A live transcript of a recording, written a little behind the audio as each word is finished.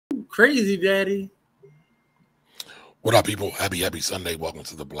crazy, Daddy. What up, people? Happy Sunday. Welcome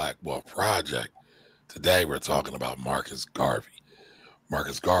to the Black Wealth Project. Today, we're talking about Marcus Garvey.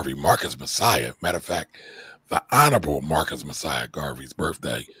 Marcus Mosiah. Matter of fact, the Honorable Marcus Mosiah Garvey's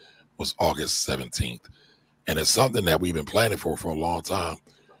birthday was August 17th. And it's something that we've been planning for a long time.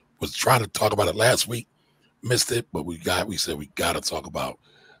 Was trying to talk about it last week. Missed it, but we said we got to talk about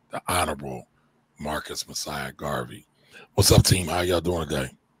the Honorable Marcus Mosiah Garvey. What's up, team? How y'all doing today?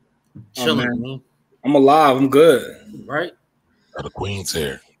 Chilling, man. I'm alive. I'm good. Right? Oh, the Queen's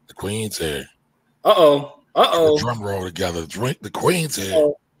here. The Queen's here. Uh-oh. Drum roll together. The Queen's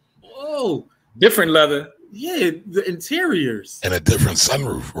here. Whoa. Different leather. Yeah, the interiors. And a different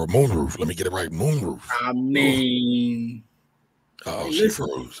sunroof or moonroof. Let me get it right. Moonroof. I mean. Oh, she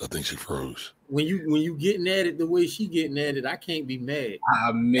froze. I think she froze. When you getting at it the way she getting at it, I can't be mad.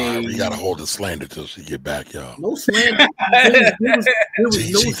 I mean, we gotta hold the slander till she get back, y'all. No slander. There was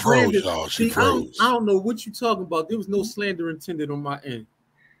no she slander. Froze, y'all. She froze. I don't know what you talking about. There was no slander intended on my end.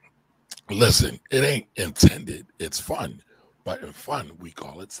 Listen, it ain't intended. It's fun, but in fun we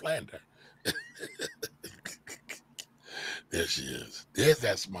call it slander. There she is. There's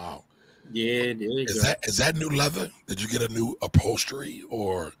that smile. Yeah, there you go. Is that new leather? Did you get a new upholstery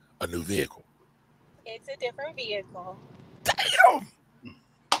or a new vehicle? It's a different vehicle. Damn.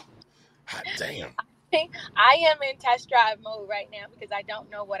 Hot damn. I am in test drive mode right now because I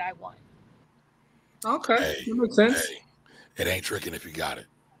don't know what I want. Okay, Hey, that makes sense. Hey, it ain't tricking if you got it.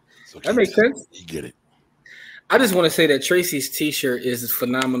 So That makes sense. You get it. I just want to say that Tracy's T-shirt is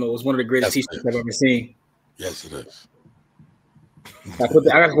phenomenal. It's one of the greatest T-shirts I've ever seen. Yes, it is. I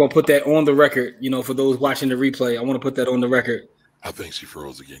gotta go put that on the record. You know, for those watching the replay, I want to put that on the record. I think she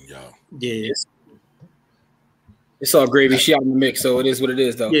froze again, y'all. Yeah. It's all gravy. She out in the mix, so it is what it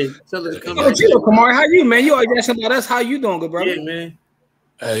is, though. Yeah, tell her to come Oh, back. Tito Kamari, how you, man? You always asking about us. How you doing, good brother? Yeah, man.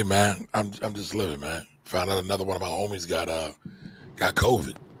 Hey, man, I'm just living, man. Found out another one of my homies got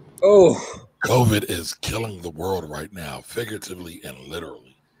COVID. Oh, COVID is killing the world right now, figuratively and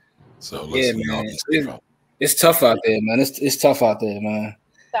literally. So listen, yeah, man. y'all It's tough out there, man. It's tough out there, man.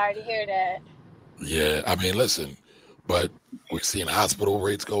 Sorry to hear that. Yeah, I mean, listen, but we're seeing hospital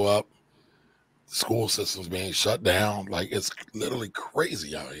rates go up, school systems being shut down. Like, it's literally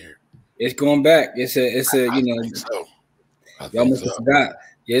crazy out here. It's going back. It's a I think so. y'all must have forgot.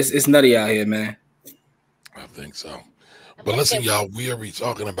 Yeah, it's nutty out here, man. I think so. But listen, y'all, we are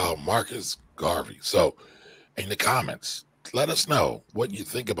talking about Marcus Garvey. So in the comments, let us know what you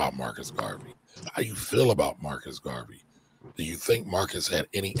think about Marcus Garvey. How you feel about Marcus Garvey. Do you think Marcus had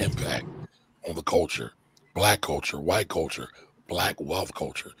any impact on the culture, black culture, white culture, black wealth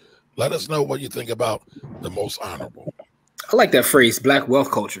culture? Let us know what you think about the most honorable. I like that phrase, black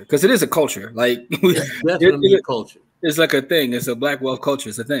wealth culture, because it is a culture. Like, Definitely a culture. It's like a thing. It's a black wealth culture.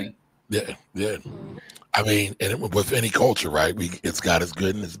 It's a thing. Yeah, yeah. I mean, and with any culture, right? It's got its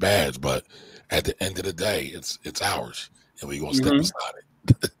good and its bad, but at the end of the day, it's ours, and we're gonna stick beside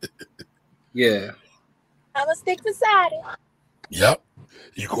it. Yeah. I'm gonna stick beside it. Yep.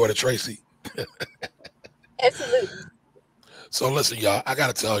 You caught it, Tracy. Absolutely. So listen, y'all, I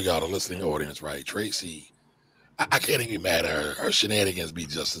gotta tell y'all, the listening audience, right? Tracy, I can't even be mad at her. Her shenanigans be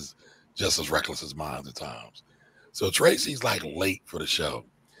just as reckless as mine at times. So Tracy's like late for the show.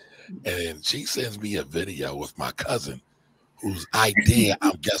 And she sends me a video with my cousin, whose idea,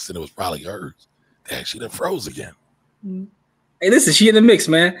 I'm guessing it was probably hers. Damn, she done froze again. Hey, listen, she in the mix,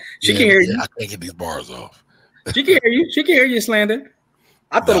 man. She can hear you. I can't get these bars off. She can hear you. She can hear you, slander.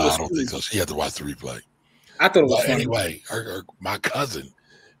 I thought it was. I don't think so. She had to watch the replay. I thought it was funny. Anyway, my cousin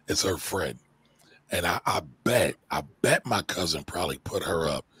is her friend, and I bet my cousin probably put her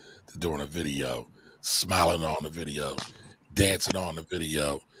up to doing a video, smiling on the video, dancing on the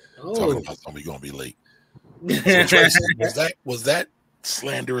video. Talking about something gonna be late. So Tracy, was that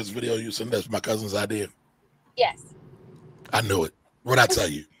slanderous video you sent? That's my cousin's idea. Yes. I knew it. What'd I tell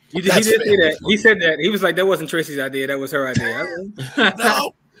you? He did say that. He said that. He was like, that wasn't Tracy's idea. That was her idea.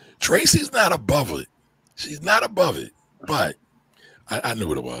 No, Tracy's not above it. She's not above it. But I knew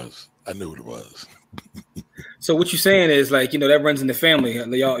what it was. I knew what it was. So what you're saying is, like, you know, that runs in the family.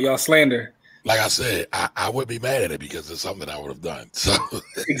 Y'all slander. Like I said, I would be mad at it because it's something I would have done. So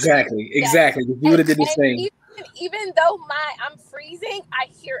exactly. You would have did the same. Even though I'm freezing, I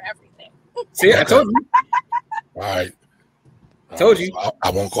hear everything. See, I told you. All right. Told you. So I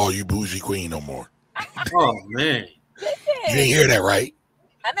won't call you bougie queen no more. Oh man. Listen, You didn't hear that, right?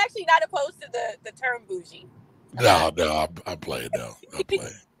 I'm actually not opposed to the term bougie. No, I play it though. I play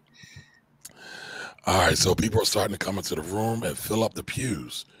it. All right, so people are starting to come into the room and fill up the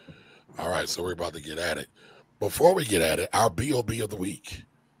pews. All right, so we're about to get at it. Before we get at it, our BOB of the week.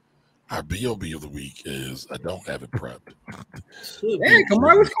 Our BOB of the week is I don't have it prepped. Hey,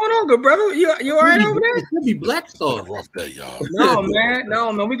 Kamar, what's going on, good brother? You all right over there? It could be Black Star. It's been a rough day, y'all. No,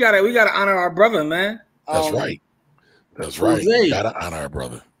 man. We gotta honor our brother, man. That's right. That's right. Jose. Gotta honor our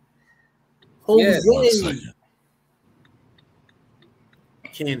brother. Jose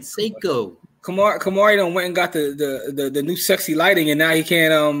Canseco. Kamari done went and got the new sexy lighting, and now he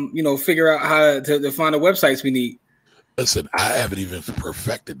can't figure out how to find the websites we need. Listen, I haven't even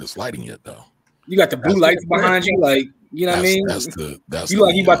perfected this lighting yet, though. You got the blue lights behind you, like what I mean. You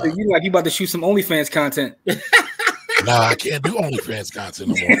about to shoot some OnlyFans content. No, I can't do OnlyFans content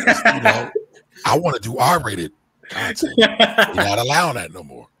no more. I want to do R-rated content. You're not allowing that no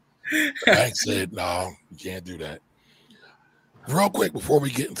more. The bank said, no, you can't do that. Real quick, before we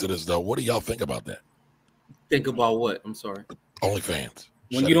get into this, though, what do y'all think about that? Think about what? I'm sorry. OnlyFans.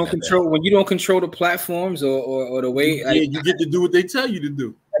 When you don't control the platforms or the way, you get to do what they tell you to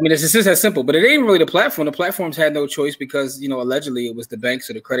do. I mean, it's just that simple. But it ain't really the platform. The platforms had no choice because allegedly it was the banks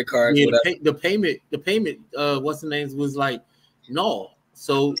or the credit cards. Yeah, the payment. What's the name was like no,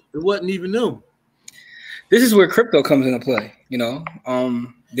 so it wasn't even them. This is where crypto comes into play.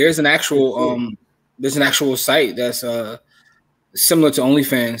 There's an actual site that's similar to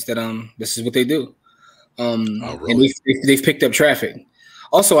OnlyFans that this is what they do. Really? And they've picked up traffic.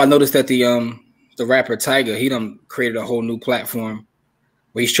 Also, I noticed that the rapper Tyga, he done created a whole new platform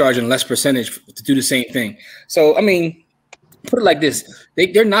where he's charging less percentage to do the same thing. So, I mean, put it like this: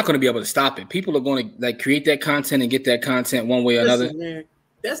 they're not going to be able to stop it. People are going to create that content and get that content one way or another. Man,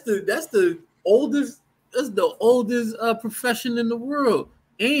 that's the oldest profession in the world,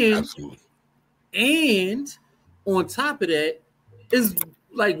 and Absolutely. And on top of that, is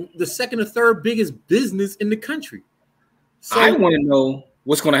like the second or third biggest business in the country. So I want to know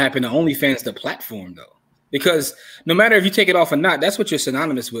what's going to happen to OnlyFans, the platform, though, because no matter if you take it off or not, that's what you're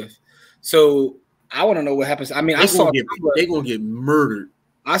synonymous with. So I want to know what happens. I mean, they're gonna get murdered.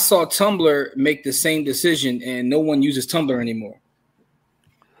 I saw Tumblr make the same decision, and no one uses Tumblr anymore.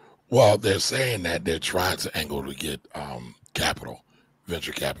 Well, they're saying that they're trying to angle to get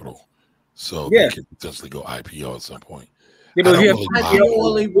venture capital, so they can potentially go IPO at some point. Yeah, but IPO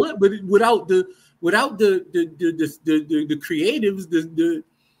all they want, but without the creatives,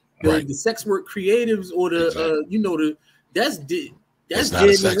 the sex work creatives, or that's dead in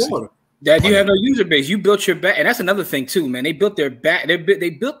the water. That you have no user base. You built your back, and that's another thing too, man. They built their back. They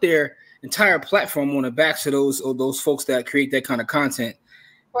built their entire platform on the backs of those folks that create that kind of content,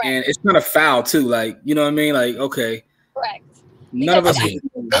 and it's kind of foul too. Like, you know what I mean? Like, okay, correct. None of us. I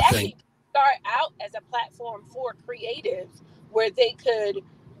think start out as a platform for creatives where they could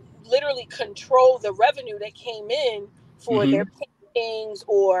literally control the revenue that came in for their paintings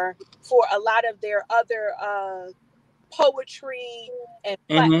or for a lot of their other poetry and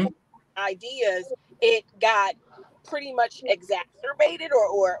platform ideas. It got pretty much exacerbated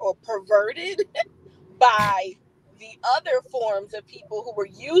or perverted by the other forms of people who were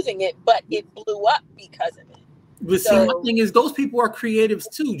using it, but it blew up because of it. But see, one thing is, those people are creatives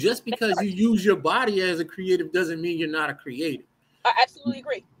too. Just because you use your body as a creative doesn't mean you're not a creative. I absolutely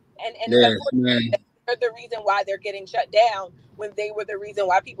agree. And they're the reason why they're getting shut down when they were the reason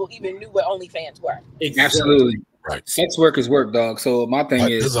why people even knew what OnlyFans were. Exactly. Absolutely. Right. Sex work is work, dog. So my thing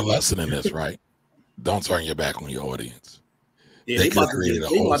is, there's a lesson in this, right? Don't turn your back on your audience. Yeah, they could have created a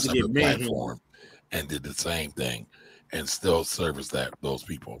whole separate platform and did the same thing and still service those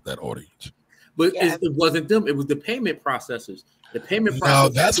people, that audience. But it wasn't them. It was the payment processors. No,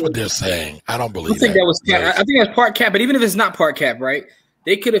 that's what they're saying. I don't believe I think that was cap. I think that's part cap. But even if it's not part cap, right?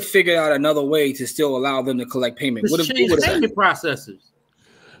 They could have figured out another way to still allow them to collect payment. What if payment processors?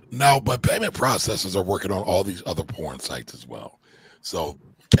 No, but payment processors are working on all these other porn sites as well. So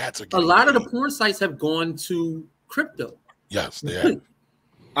cats are. A lot of the porn sites have gone to crypto. Yes, they have.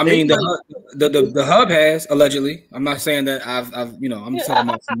 I mean, the hub has allegedly. I'm not saying that I'm just talking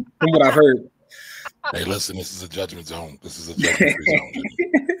about from what I've heard. Hey, listen, this is a judgment zone. This is a judgment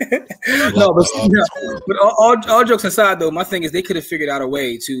zone. But all jokes aside, though, my thing is they could have figured out a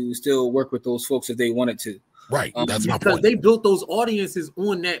way to still work with those folks if they wanted to. Right, that's my point. Because they built those audiences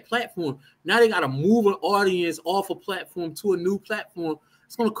on that platform. Now they got to move an audience off a platform to a new platform.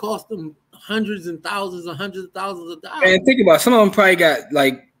 It's going to cost them hundreds of thousands of dollars. And think about it, some of them probably got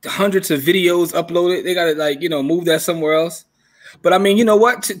like hundreds of videos uploaded. They got to move that somewhere else. But I mean, you know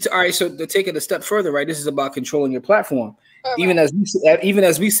what? All right, so to take it a step further, right? This is about controlling your platform. Right. Even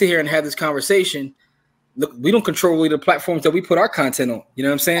as we sit here and have this conversation, look, we don't control really the platforms that we put our content on. You know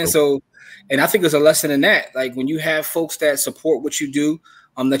what I'm saying? So, and I think there's a lesson in that. Like when you have folks that support what you do,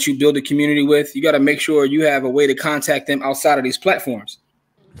 that you build a community with, you got to make sure you have a way to contact them outside of these platforms.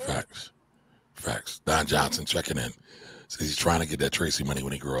 Facts. Don Johnson checking in. Says he's trying to get that Tracy money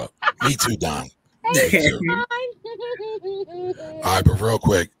when he grew up. Me too, Don. Me too. All right, but real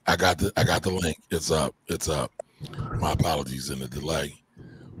quick, I got the link. It's up. My apologies in the delay.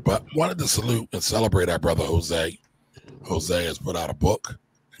 But wanted to salute and celebrate our brother Jose. Jose has put out a book.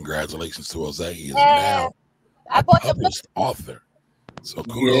 Congratulations to Jose. He is now a published author. So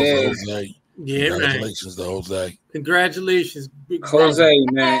kudos to Jose. Yeah, congratulations to Jose. Congratulations, Jose,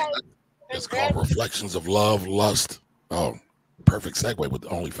 man. It's called Reflections of Love, Lust. Oh, perfect segue with the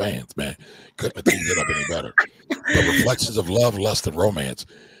OnlyFans, man. Couldn't have teed it up any better. The Reflections of Love, Lust, and Romance,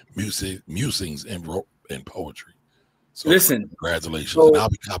 musings and poetry. So listen, congratulations. So, and I'll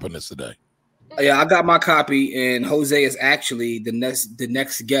be copying this today. Yeah, I got my copy, and Jose is actually the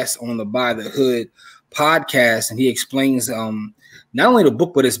next guest on the By the Hood podcast, and he explains not only the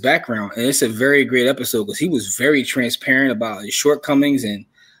book but his background, and it's a very great episode because he was very transparent about his shortcomings and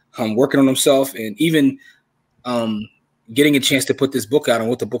working on himself, and even getting a chance to put this book out and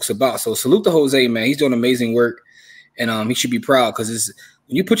what the book's about. So salute to Jose, man. He's doing amazing work, and he should be proud because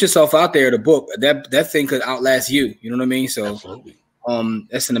when you put yourself out there, the book that thing could outlast you. You know what I mean? So absolutely.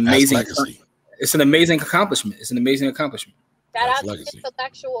 That's an amazing legacy. It's an amazing accomplishment. Shout out to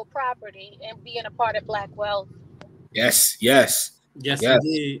intellectual property and being a part of Black wealth. Yes.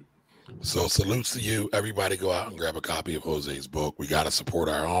 Indeed. So salutes to you. Everybody go out and grab a copy of Jose's book. We got to support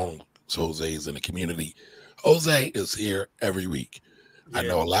our own Jose's in the community. Jose is here every week. Yeah. I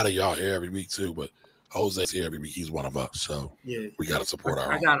know a lot of y'all here every week too, but Jose's here every week. He's one of us. So yeah, we got to support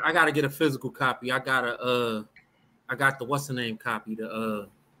our own. I got to get a physical copy. I got the what's the name copy? The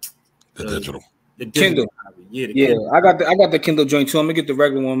digital. The Kindle. Copy. Yeah, I got the Kindle joint too. I'm gonna get the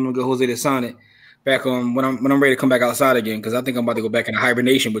regular one. I'm gonna get Jose to sign it back on when I'm ready to come back outside again because I think I'm about to go back into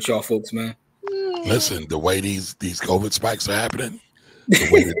hibernation with y'all folks, man. Listen, the way these COVID spikes are happening, the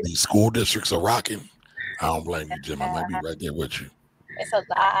way that these school districts are rocking, I don't blame you, Jim. I might be right there with you. It's a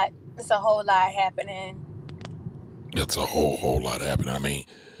lot. It's a whole lot happening. It's a whole lot happening. I mean,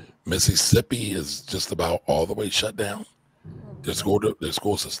 Mississippi is just about all the way shut down. Their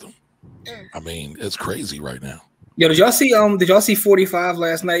school system. I mean, it's crazy right now. Yo, did y'all see 45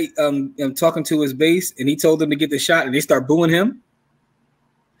 last night talking to his base and he told them to get the shot and they start booing him?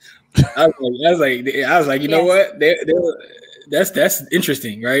 I was like, you know what? That's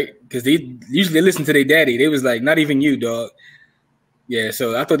interesting, right? Because they usually listen to their daddy. They was like, not even you, dog. Yeah,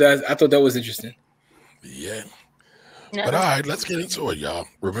 so I thought that was interesting. Yeah. But all right, let's get into it, y'all.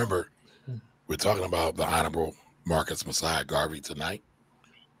 Remember, we're talking about the Honorable Marcus Mosiah Garvey tonight.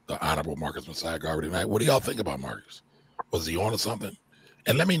 The Honorable Marcus Mosiah Garvey tonight. What do y'all think about Marcus? Was he on to something?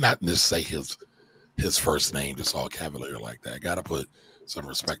 And let me not just say his first name just all cavalier like that. Got to put some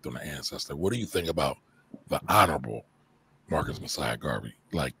respect on the ancestor. What do you think about the Honorable Marcus Mosiah Garvey?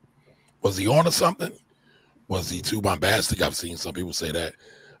 Like, was he on to something? Was he too bombastic? I've seen some people say that.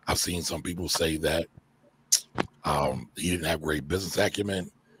 I've seen some people say that he didn't have great business acumen.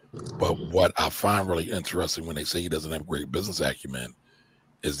 But what I find really interesting when they say he doesn't have great business acumen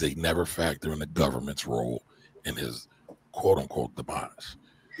is they never factor in the government's role in his quote unquote demise.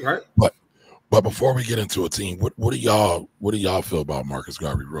 Right. But before we get into a team, what do y'all feel about Marcus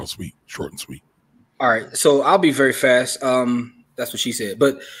Garvey? Real sweet, short and sweet. All right. So I'll be very fast. That's what she said.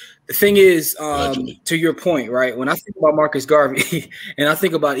 But the thing is, to your point, right? When I think about Marcus Garvey and I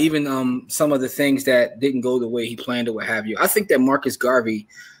think about even some of the things that didn't go the way he planned or what have you, I think that Marcus Garvey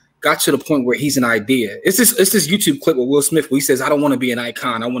got to the point where he's an idea. It's this YouTube clip with Will Smith where he says, I don't want to be an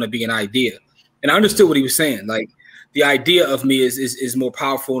icon. I want to be an idea. And I understood what he was saying. Like, the idea of me is more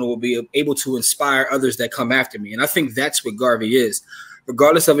powerful and will be able to inspire others that come after me. And I think that's what Garvey is,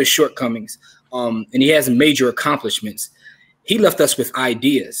 regardless of his shortcomings. And he has major accomplishments. He left us with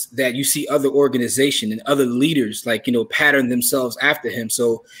ideas that you see other organizations and other leaders pattern themselves after him.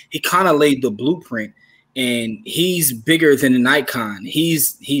 So he kind of laid the blueprint. And he's bigger than an icon.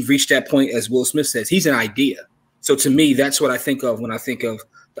 He reached that point, as Will Smith says, he's an idea. So to me, that's what I think of when I think of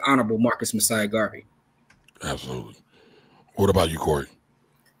the Honorable Marcus Mosiah Garvey. Absolutely. What about you, Corey?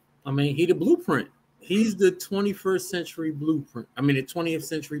 I mean, he the blueprint. He's the 21st century blueprint. I mean, the 20th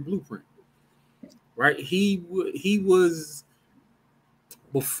century blueprint, right? He was,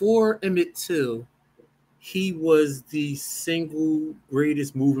 before Emmett Till, he was the single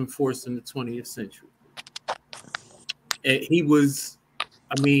greatest moving force in the 20th century. And he was,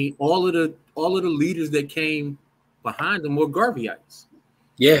 I mean, all of the leaders that came behind him were Garveyites.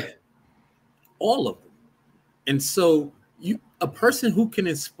 Yeah. All of them. And so a person who can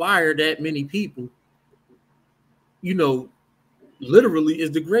inspire that many people, literally is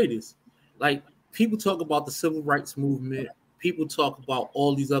the greatest. Like, people talk about the civil rights movement. people talk about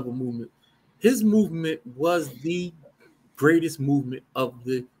all these other movements. His movement was the greatest movement of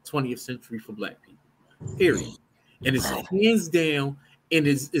the 20th century for Black people, period. And it's hands down, and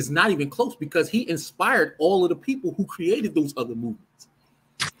it's not even close, because he inspired all of the people who created those other movements.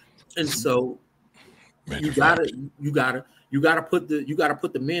 And so you gotta put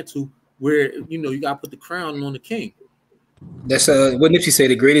the mantle where, you know, you gotta put the crown on the king. That's what Nipsey say,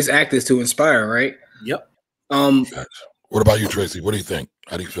 the greatest act is to inspire, right? Yep. What about you, Tracy? What do you think?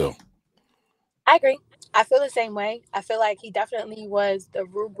 How do you feel? I agree. I feel the same way. I feel like he definitely was the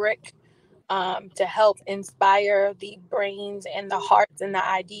rubric to help inspire the brains and the hearts and the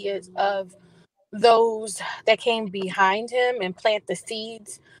ideas of those that came behind him, and plant the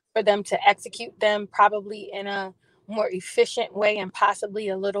seeds for them to execute them probably in a more efficient way, and possibly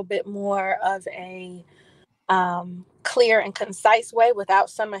a little bit more of a clear and concise way without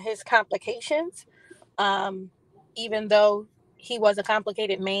some of his complications. Even though he was a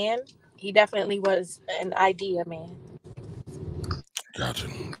complicated man, he definitely was an idea man. Gotcha.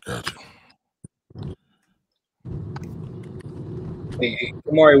 Hey,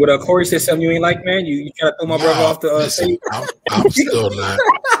 Kamari, what Corey said something you ain't like, man? You try to throw my brother off the listen, I'm still not.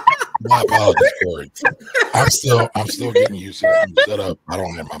 My apologies, Corey. I'm still getting used to it. Shut up. I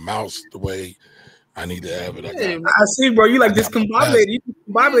don't have my mouse the way I need to have it. I see, bro. You like discombobulated. You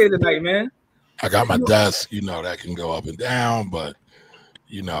discombobulated tonight, man. I got my desk, you know, that can go up and down, but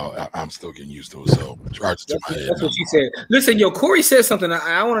you know, I'm still getting used to it. So charge it to my head. That's what she said. Listen, yo, Corey said something.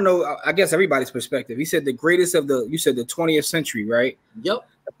 I want to know, I guess, everybody's perspective. He said the greatest of the, you said the 20th century, right? Yep.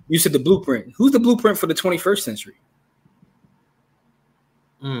 You said the blueprint. Who's the blueprint for the 21st century?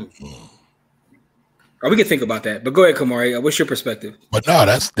 Or we can think about that. But go ahead, Kamari. What's your perspective? But no,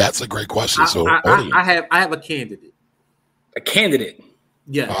 that's a great question. I have a candidate. A candidate.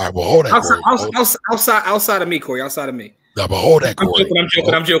 Yeah. All right. Well, hold that. Outside of me, Corey. Outside of me. No, but hold that, Corey.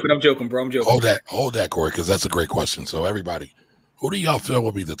 I'm joking, bro. I'm joking. Hold that, Corey, because that's a great question. So, everybody, who do y'all feel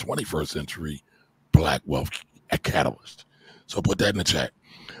will be the 21st century Black wealth catalyst? So, put that in the chat.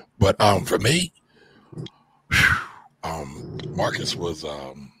 But for me, Marcus was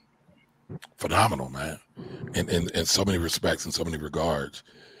phenomenal, man, in so many respects, in so many regards.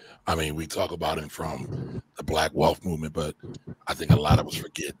 I mean, we talk about him from the Black wealth movement, but I think a lot of us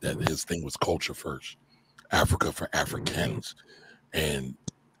forget that his thing was culture first. Africa for Africans, and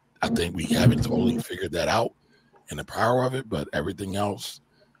I think we haven't totally figured that out and the power of it, but everything else,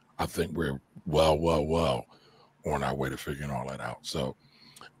 I think we're well on our way to figuring all that out. So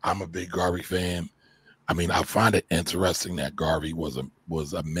I'm a big Garvey fan. I mean, I find it interesting that Garvey was a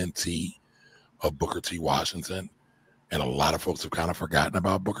mentee of Booker T. Washington, and a lot of folks have kind of forgotten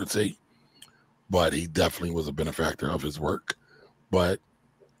about Booker T, but he definitely was a benefactor of his work. But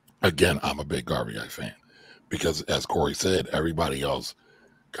again, I'm a big Garvey fan. Because as Corey said, everybody else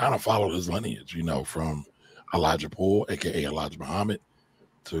kind of followed his lineage, you know, from Elijah Poole, aka Elijah Muhammad,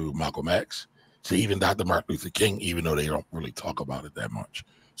 to Malcolm X, to even Dr. Martin Luther King, even though they don't really talk about it that much.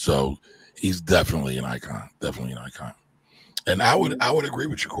 So he's definitely an icon, And I would agree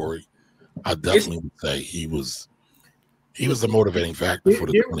with you, Corey. I definitely would say he was the motivating factor for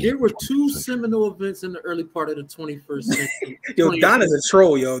the. There were two seminal events in the early part of the 21st century. Yo, Don is a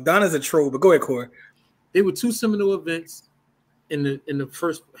troll, But go ahead, Corey. There were two seminal events in the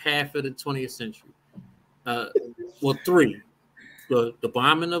first half of the 20th century. Well, three. The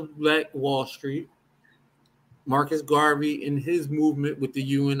bombing of Black Wall Street, Marcus Garvey and his movement with the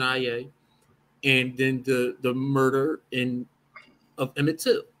UNIA, and then the murder of Emmett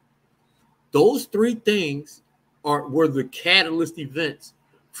Till. Those three things were the catalyst events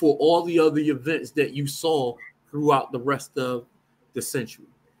for all the other events that you saw throughout the rest of the century.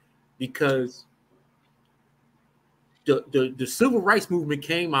 Because the civil rights movement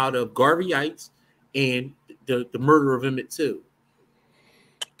came out of Garveyites and the murder of Emmett Till.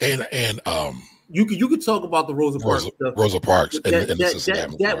 And you could talk about the Rosa Parks stuff. Rosa Parks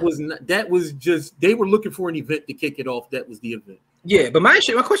that was just, they were looking for an event to kick it off. That was the event. Yeah, but my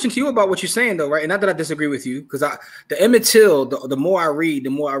question to you about what you're saying though, right? And not that I disagree with you, because the Emmett Till, the more I read, the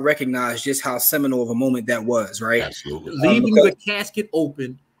more I recognize just how seminal of a moment that was, right? Absolutely. Leaving the casket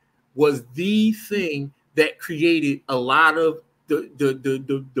open was the thing that created a lot of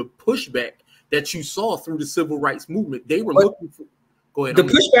the pushback that you saw through the civil rights movement. They were looking for. Go ahead. The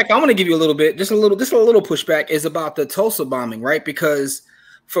pushback I want to give you a little bit, just a little pushback is about the Tulsa bombing, right? Because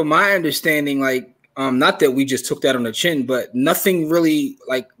from my understanding, like, not that we just took that on the chin, but nothing really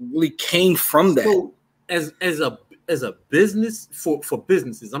came from that. So as a business for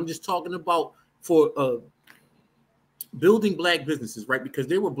businesses, I'm just talking about for building Black businesses, right? Because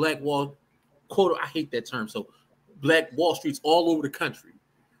they were Black Wall, quote, I hate that term. So Black Wall Streets all over the country,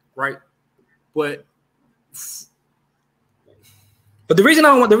 right? But the reason I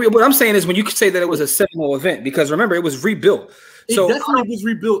don't want what I'm saying is when you could say that it was a seminal event, because remember it was rebuilt. It definitely was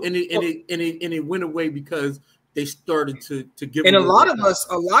rebuilt, and it went away because they started to give. And a lot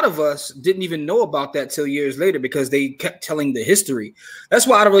of us didn't even know about that till years later because they kept telling the history. That's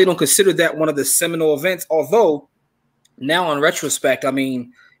why I really don't consider that one of the seminal events. Although now, in retrospect, I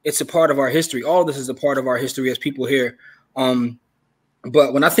mean, it's a part of our history. All of this is a part of our history as people here.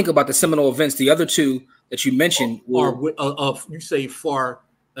 But when I think about the seminal events, the other two that you mentioned are you say far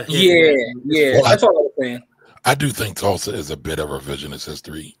ahead. Yeah. Well, that's all I was saying. I do think Tulsa is a bit of revisionist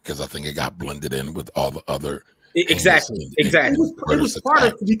history because I think it got blended in with all the other. Exactly. It was part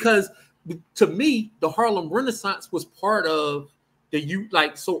of, because to me, the Harlem Renaissance was part of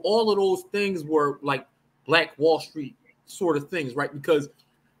so all of those things were like Black Wall Street sort of things, right? Because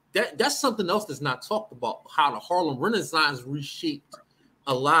that's something else that's not talked about, how the Harlem Renaissance reshaped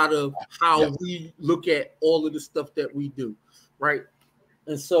a lot of how we look at all of the stuff that we do, right?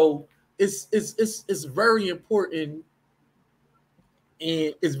 And so it's very important,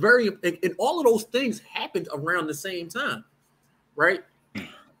 and it's very, and all of those things happened around the same time, right?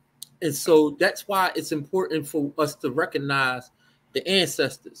 And so that's why it's important for us to recognize the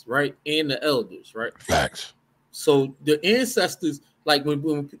ancestors, right, and the elders, right? Facts. So the ancestors, like when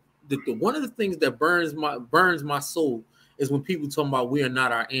one of the things that burns my soul is when people talk about we are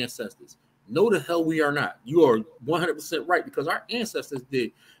not our ancestors. No, the hell we are not. You are 100% right, because our ancestors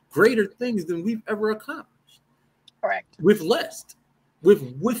did greater things than we've ever accomplished. Correct. With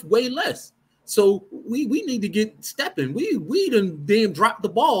way less. So we need to get stepping. We done damn dropped the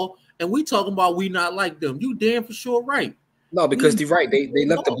ball, and we talking about we not like them. You damn for sure right. No, because they're right. They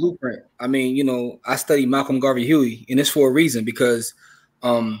left the blueprint. I mean, I studied Malcolm Garvey Huey, and it's for a reason, because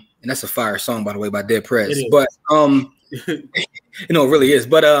and that's a fire song, by the way, by Dead Prez. But it really is.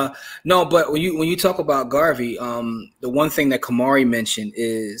 But but when you talk about Garvey, the one thing that Kamari mentioned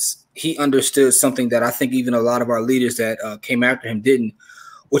is he understood something that I think even a lot of our leaders that came after him didn't,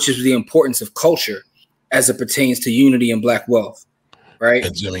 which is the importance of culture as it pertains to unity and Black wealth, right?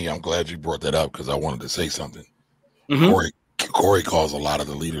 And Jimmy, I'm glad you brought that up because I wanted to say something. Mm-hmm. Corey calls a lot of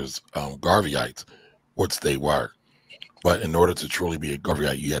the leaders Garveyites, which they were. But in order to truly be a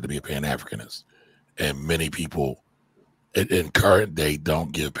Garveyite, you had to be a Pan-Africanist. And many people in current day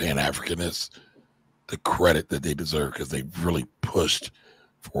don't give Pan-Africanists the credit that they deserve, because they really pushed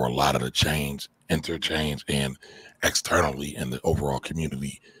for a lot of the change, interchange, and externally in the overall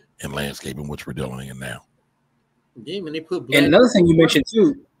community and landscape in which we're dealing in now. Yeah, when they put and another thing you mentioned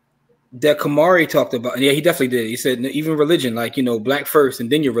too, that Kamari talked about, and yeah, he definitely did. He said even religion, like, Black first and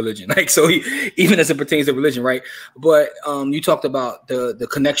then your religion. Like, so even as it pertains to religion, right? But you talked about the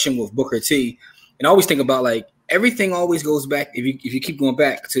connection with Booker T, and I always think about, like, everything always goes back, if you keep going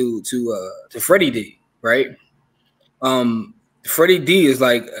back to Freddie D, right? Freddie D is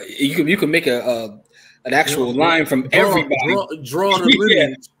like, you can make an actual line from everybody. Draw the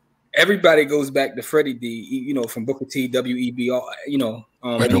lineage. Everybody goes back to Freddie D, from Booker T, W.E.B.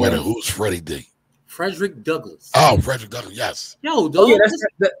 Wait, who's Freddie D? Frederick Douglass. Oh, Frederick Douglass, yes. Yo, dog.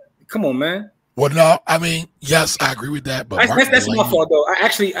 Come on, man. Well, no, I mean, yes, I agree with that, but that's my fault, though. I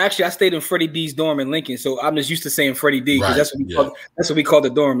stayed in Freddie D's dorm in Lincoln, so I'm just used to saying Freddie D, because that's what we call the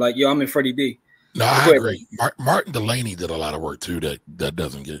dorm. Like, yo, I'm in Freddie D. No, I agree. Martin Delaney did a lot of work too that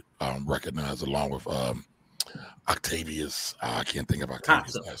doesn't get recognized, along with Octavius. I can't think of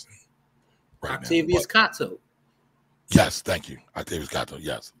Octavius' last name right Octavius now. Cato. Yes, thank you, Octavius Cato.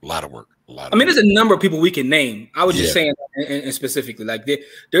 Yes, a lot of work. There's a number of people we can name. I was just saying, and specifically, like,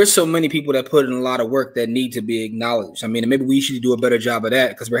 there's so many people that put in a lot of work that need to be acknowledged. I mean, maybe we should do a better job of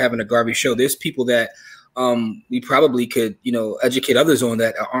that, because we're having a Garvey show. There's people that we probably could, educate others on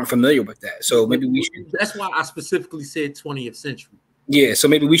that aren't familiar with that. So maybe we should. That's why I specifically said 20th century. Yeah, so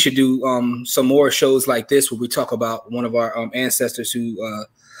maybe we should do some more shows like this where we talk about one of our ancestors who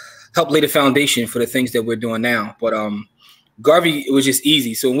helped lay the foundation for the things that we're doing now. But Garvey, it was just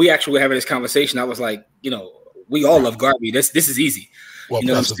easy. So when we actually were having this conversation, I was like, we all love Garvey. This is easy. Well,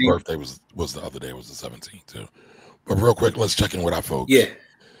 plus his birthday was the other day. It was the 17th too. But real quick, let's check in with our folks. Yeah.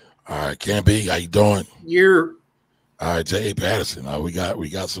 All right, Campy, how you doing? You're all right, J.A. Patterson. We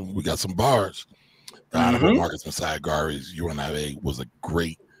got some bars. The Honorable Marcus Mosiah Garvey's UNIA was a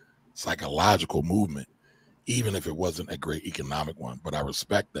great psychological movement, even if it wasn't a great economic one. But I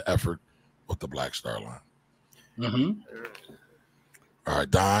respect the effort with the Black Star Line. All right,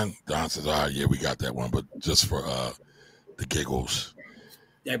 Don says, all right, yeah, we got that one, but just for the giggles.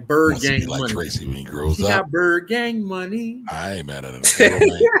 That Bird Gang like money. Tracy when he grows he up. Got Bird Gang money. I ain't mad at it.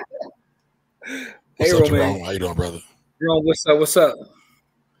 What's Hey, up, Roman. Jerome? How you doing, brother? Jerome, what's up? What's up?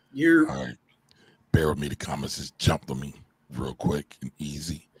 You're All right. Bear with me. The comments just jumped on me real quick and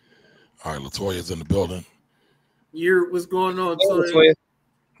easy. All right, Latoya's in the building. what's going on, Hey, Toya? Latoya.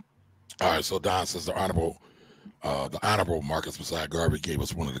 All right, so Don says the honorable Marcus Mosiah Garvey gave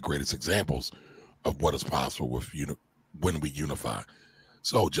us one of the greatest examples of what is possible with when we unify.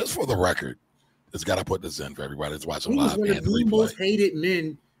 So just for the record, it's got to put this in for everybody that's watching He was live one and of the the replay. most hated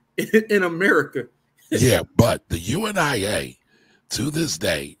men in America. Yeah, but the UNIA to this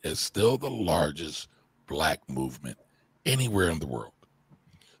day is still the largest black movement anywhere in the world.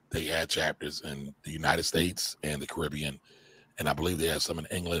 They had chapters in the United States and the Caribbean, and I believe they have some in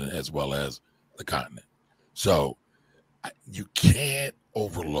England as well as the continent. So you can't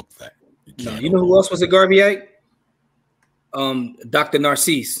overlook that. You know who else was a Garveyite? Dr.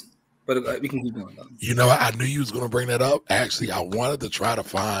 Narcisse. But we can keep going. You know, I knew you was going to bring that up. Actually, I wanted to try to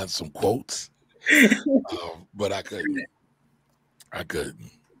find some quotes, but I couldn't.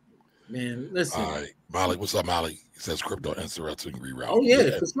 Man, listen. All right, Molly, what's up, Molly? He says crypto insurrecting reroute. Oh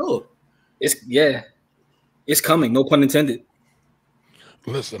yeah, for sure. It's coming. No pun intended.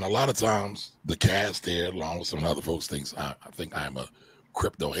 Listen, a lot of times the cast there, along with some other folks, thinks I think I'm a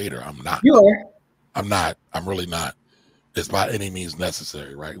crypto hater. I'm not. You are. I'm not. I'm really not. It's by any means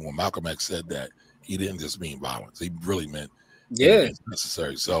necessary, right? When Malcolm X said that, he didn't just mean violence. He really meant it's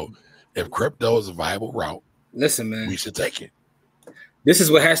necessary. So if crypto is a viable route, listen, man, we should take it. This is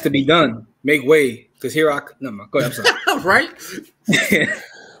what has to be done. Make way. Because here go ahead. I'm sorry. Right?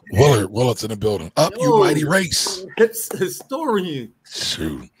 Willard's in the building. Up, you mighty race. It's historian.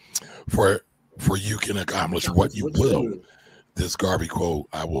 Shoot. For you can accomplish what you will. This Garvey quote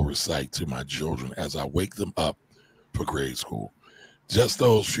I will recite to my children as I wake them up for grade school. Just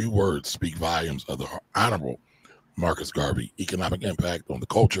those few words speak volumes of the honorable Marcus Garvey. Economic impact on the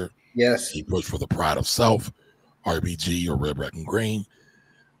culture. Yes. He pushed for the pride of self, RBG or red, black, and green.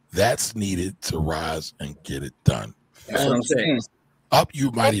 That's needed to rise and get it done. That's what I'm saying. Up,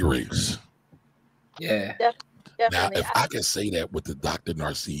 you mighty race. Yeah. Now, if I can say that with the Dr.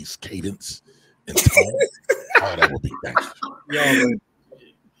 Narcisse cadence and tone, that would be thanks.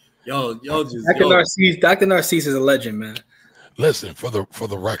 Y'all just Dr. Narcisse is a legend, man. Listen, for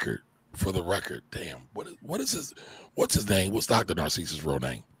the record, damn, what's his name? What's Dr. Narcisse's real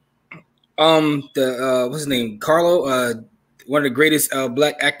name? What's his name? Carlo, one of the greatest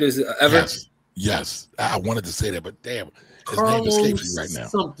black actors ever. Yes. I wanted to say that, but damn, his Carlos name escapes me right now.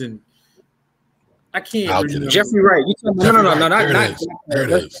 Something. I can't remember. Jeffrey Wright. No, There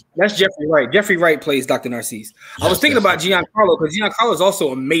it is. That's Jeffrey Wright. Jeffrey Wright plays Dr. Narcisse. I was thinking about Giancarlo because Giancarlo is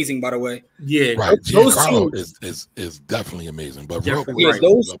also amazing, by the way. Yeah, right. Giancarlo is definitely amazing. But real quick,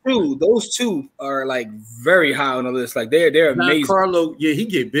 those two are like very high on the list. Like they're amazing. Giancarlo, he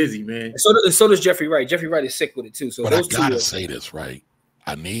get busy, man. So does Jeffrey Wright. Jeffrey Wright is sick with it too. So but I gotta say this, right?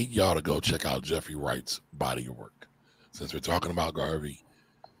 I need y'all to go check out Jeffrey Wright's body of work. Since we're talking about Garvey,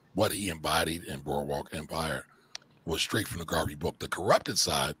 what he embodied in Boardwalk Empire was straight from the Garvey book, the corrupted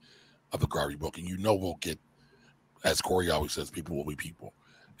side of the Garvey book. And we'll get, as Corey always says, people will be people.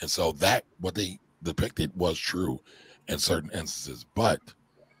 And so that what they depicted was true in certain instances. But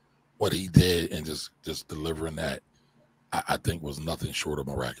what he did and just delivering that, I think was nothing short of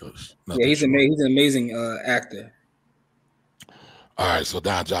miraculous. He's an amazing actor. All right, so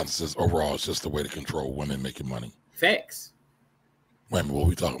Don Johnson says overall it's just a way to control women making money. Facts. Wait a minute, what are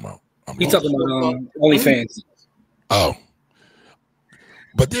we talking about? He's talking about OnlyFans. Oh.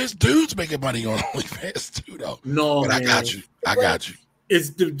 But there's dudes making money on OnlyFans too, though. No, but man. I got you.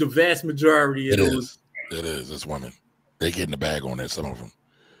 It's the vast majority of those. It is. It's women. They get in the bag on that, some of them.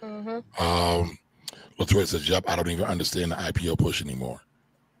 Mm-hmm. Latoya says, yep, I don't even understand the IPO push anymore.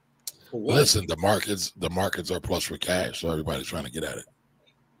 Listen, the markets are flush with cash, so everybody's trying to get at it.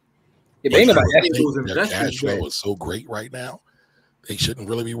 Their cash flow is so great right now, they shouldn't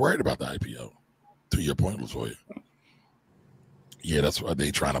really be worried about the IPO. To your point, Latoya. Yeah, that's why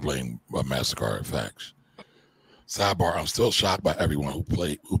they trying to blame MasterCard. Facts. Sidebar: I'm still shocked by everyone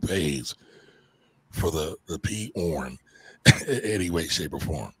who pays for the P-ORN in any way, shape, or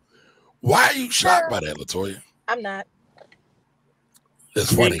form. Why are you shocked by that, Latoya? I'm not.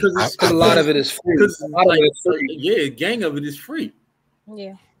 It's funny. A lot of it is free. Yeah, gang of it is free.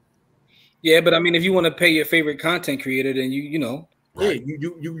 Yeah. Yeah, but I mean, if you want to pay your favorite content creator, then you know. Right. Yeah,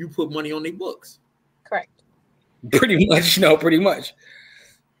 you put money on their books. Correct. Pretty much.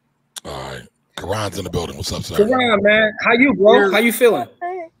 All right. Karan's in the building. What's up, sir? Karan, man. How you, bro? How you feeling?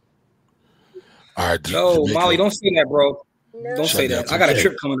 All right. No, Molly, don't say that, bro. No. Don't say that. I got a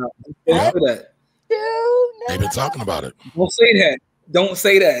trip coming up. Don't say that. They've been talking about it. Don't say that. Don't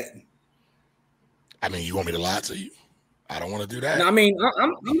say that. I mean, you want me to lie to you? I don't want to do that. No, I mean,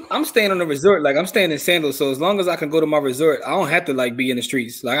 I'm staying on the resort. Like I'm staying in Sandals, so as long as I can go to my resort, I don't have to like be in the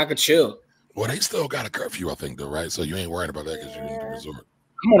streets. Like I could chill. Well, they still got a curfew, I think, though, right? So you ain't worried about that because you're in the resort.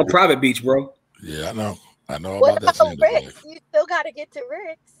 I'm on a private beach, bro. Yeah, I know. I know What about that. about Rick's? You still got to get to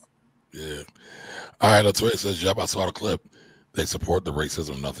Rick's. Yeah. All right. Latoya says, "Yep, I saw the clip. They support the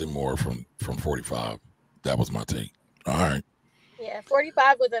racism, nothing more from 45. That was my take." All right. Yeah,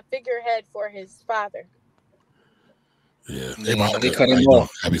 45 was a figurehead for his father. Yeah. Yeah, Hey, Monica, they cut how him you doing?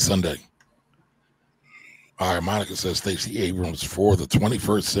 off. Happy Sunday. All right. Monica says, "Stacey Abrams for the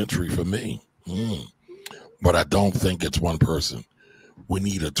 21st century for me. But I don't think it's one person. We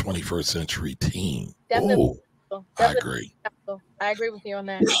need a 21st century team." Definitely. Oh, I agree. I agree with you on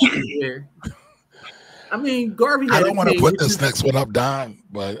that. Yeah. I mean, Garvey. I don't want to put this next one up, Don,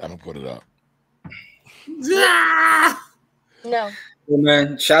 but I'm gonna put it up. No. Yeah,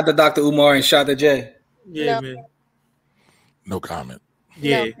 man, shout to Dr. Umar and shout to Jay. Yeah, No. man. No comment.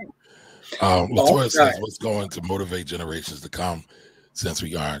 Yeah. Latoya says, "What's going to motivate generations to come since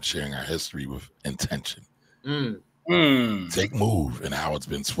we aren't sharing our history with intention? Take move and how it's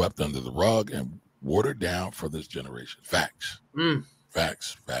been swept under the rug and watered down for this generation. Facts.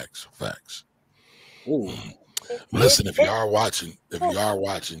 Facts. Facts. Facts." Listen, if you are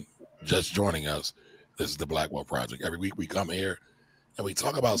watching, just joining us, this is the Black Wealth Project. Every week we come here and we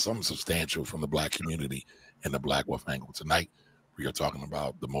talk about something substantial from the Black community and the Black Wealth angle. Tonight, we are talking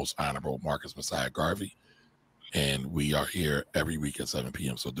about the most honorable Marcus Mosiah Garvey, and we are here every week at 7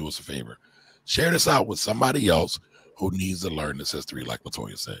 p.m. So do us a favor. Share this out with somebody else who needs to learn this history, like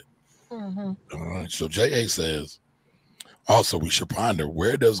Latoya said. All right. So J.A. says, also, we should ponder,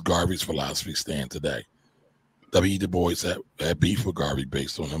 where does Garvey's philosophy stand today? W. Du Bois had beef with Garvey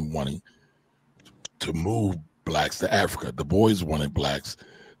based on him wanting to move blacks to Africa. Du Bois wanted blacks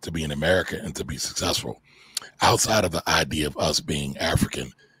to be in America and to be successful, outside of the idea of us being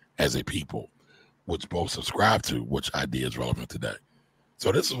African as a people, which both subscribe to, which idea is relevant today.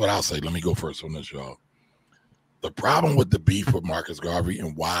 So this is what I'll say. Let me go first on this, y'all. The problem with the beef with Marcus Garvey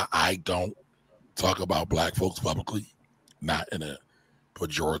and why I don't talk about black folks publicly, not in a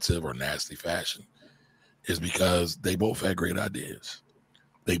pejorative or nasty fashion, is because they both had great ideas.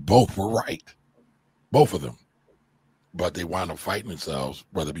 They both were right, both of them. But they wound up fighting themselves,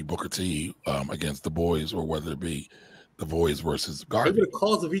 whether it be Booker T against Du Bois or whether it be Du Bois versus Garvey. They were the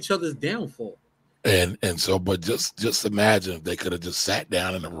cause of each other's downfall. And so, but just imagine if they could have just sat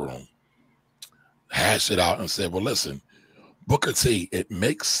down in the room, hashed it out, and said, "Well, listen, Booker T, it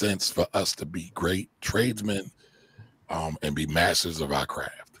makes sense for us to be great tradesmen and be masters of our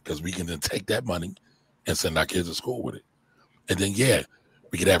craft, because we can then take that money and send our kids to school with it. And then, yeah,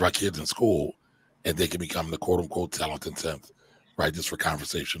 we could have our kids in school and they can become the quote unquote talented 10th, right? Just for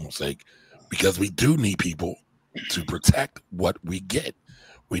conversational sake, because we do need people to protect what we get.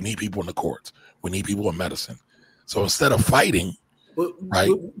 We need people in the courts. We need people in medicine. So instead of fighting,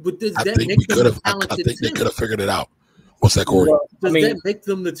 right? But does I that think make we them could have. the I talented think they 10th? could have figured it out. What's that, Corey? Does that make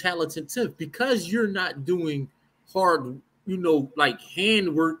them the talented 10th? Because you're not doing hard, like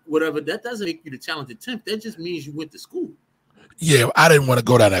handwork, whatever. That doesn't make you the talented 10th. That just means you went to school. Yeah, I didn't want to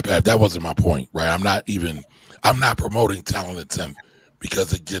go down that path. That wasn't my point, right? I'm not promoting talented 10th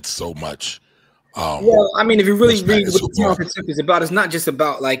because it gets so much. Well, I mean, if you really read what the talented 10th is about, it's not just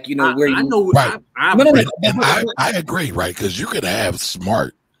about where you. I know, right? I agree, right? Because you can have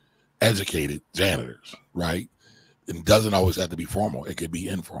smart, educated janitors, right? It doesn't always have to be formal. It could be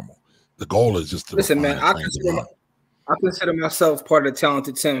informal. The goal is just to listen, man. I consider myself part of the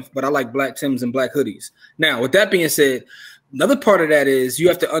talented 10th, but I like black Tims and black hoodies. Now, with that being said, another part of that is you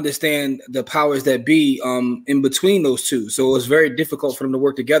have to understand the powers that be in between those two. So it's very difficult for them to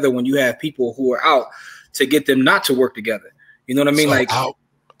work together when you have people who are out to get them not to work together. You know what I mean? So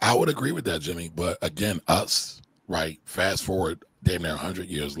I would agree with that, Jimmy. But again, us, right? Fast forward, damn near 100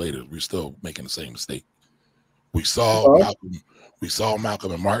 years later, we're still making the same mistake. We saw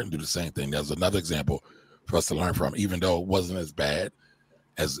Malcolm and Martin do the same thing. There's another example for us to learn from, even though it wasn't as bad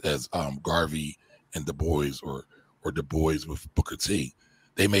as Garvey and Du Bois or Du Bois with Booker T.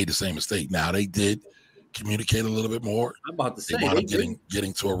 They made the same mistake. Now they did communicate a little bit more. I'm about to say they wound up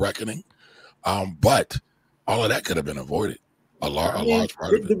getting to a reckoning. But all of that could have been avoided. A large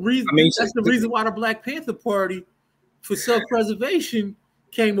part of it. That's the reason why the Black Panther Party for self-preservation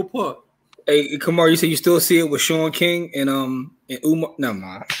came apart. Hey, Kamar, you said you still see it with Sean King and Umar. No,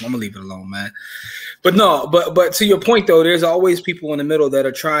 man, I'm gonna leave it alone, man. But no, but to your point though, there's always people in the middle that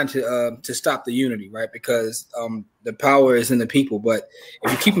are trying to stop the unity, right? Because the power is in the people. But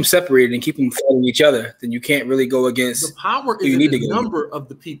if you keep them separated and keep them fighting each other, then you can't really go against the power. Is in the number of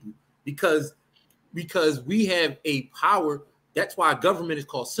the people, because because we have a power. That's why government is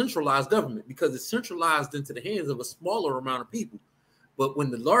called centralized government, because it's centralized into the hands of a smaller amount of people. But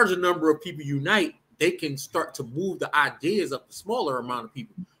when the larger number of people unite, they can start to move the ideas up to smaller amount of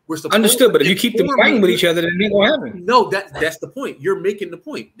people. We're understood, but if you keep them fighting with each other, then it ain't gonna happen. No, that's the point. You're making the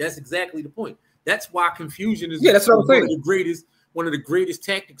point. That's exactly the point. That's why confusion is that's what I'm saying. One of the greatest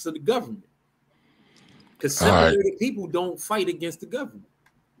tactics of the government. Because separated people don't fight against the government.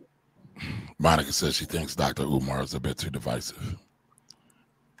 Monica says she thinks Dr. Umar is a bit too divisive.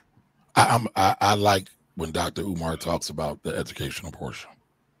 I like when Dr. Umar talks about the educational portion.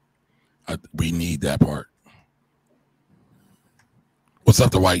 We need that part. What's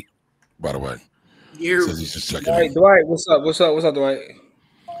up, Dwight? By the way, says he's just checking in. Dwight, what's up? What's up, Dwight?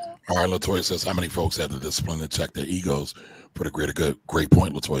 All right, Latoya says, how many folks have the discipline to check their egos for the greater good? Great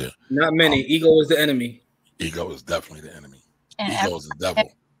point, Latoya. Not many. Ego is the enemy. Ego is definitely the enemy. Ego is the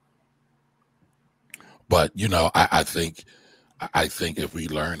devil. But you know, I think if we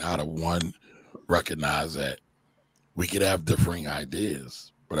learn how to recognize that we could have differing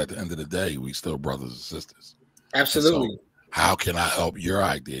ideas, but at the end of the day, we still brothers and sisters. Absolutely. So how can I help your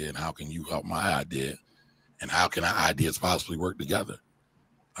idea, and how can you help my idea, and how can our ideas possibly work together?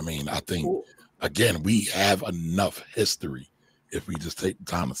 I mean, I think again, we have enough history if we just take the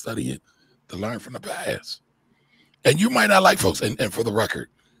time to study it to learn from the past. And you might not like folks, and for the record,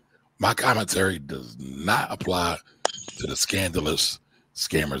 my commentary does not apply to the scandalous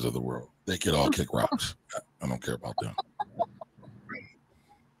scammers of the world. They could all kick rocks. I don't care about them.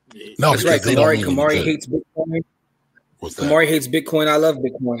 No, that's right. Kamari hates Bitcoin. What's that? Kamari hates Bitcoin. I love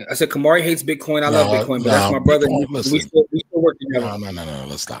Bitcoin. I said Kamari hates Bitcoin. I love Bitcoin, but that's my brother. We still work together. No.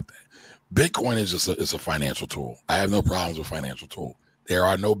 Let's stop that. Bitcoin is just it's a financial tool. I have no problems with financial tool. There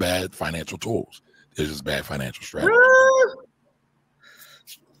are no bad financial tools. There's just bad financial strategy.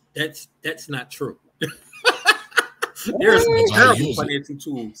 That's not true. There's some terrible financial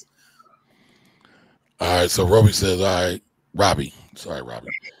tools. All right, so Robbie says, all right, Robbie.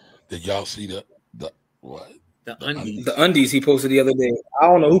 Did y'all see the what? The undies. The undies he posted the other day. I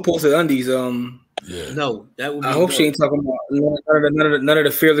don't know who posted undies. Yeah. No, that would be I hope she ain't talking about none of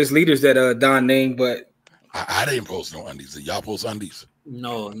the fearless leaders that Don named, but I didn't post no undies. Did y'all post undies?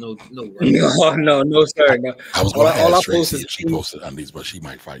 No. No, sir. No. I was going to ask Tracy if she posted undies, but she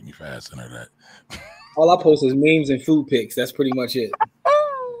might fight me fast and that. All I post is memes and food pics. That's pretty much it.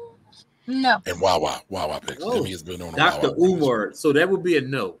 No. And Wawa pics. Oh, Jimmy has been on Dr. Umar. So that would be a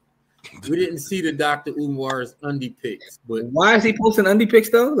no. We didn't see the Dr. Umar's undie pics, but why is he posting undie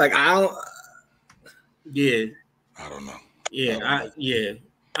pics though? Like I don't. Yeah. I don't know. Yeah, I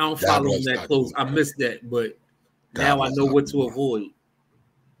don't follow him that close. I missed that, but now I know what to avoid.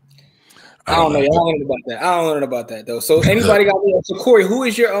 I don't know. I don't know about that though. So anybody got me? So Corey, who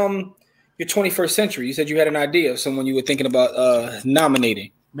is your 21st century? You said you had an idea of someone you were thinking about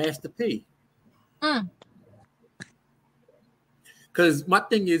nominating. Master P. Because my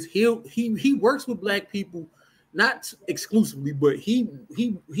thing is he works with black people, not exclusively, but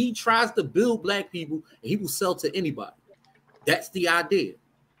he tries to build black people and he will sell to anybody. That's the idea.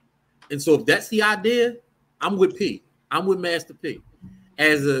 And so if that's the idea, I'm with P. I'm with Master P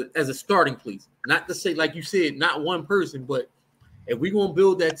as a starting place. Not to say, like you said, not one person, but if we're gonna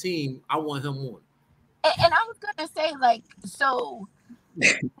build that team, I want him on. And I was gonna say, like, so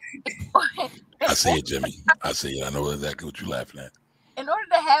I see it, Jimmy. I see it. I know exactly what you're laughing at. In order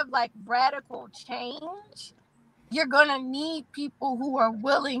to have like radical change, you're gonna need people who are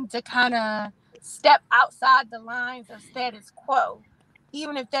willing to kind of step outside the lines of status quo,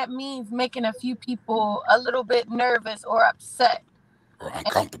 even if that means making a few people a little bit nervous or upset or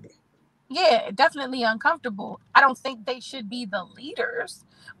uncomfortable. Yeah, definitely uncomfortable. I don't think they should be the leaders,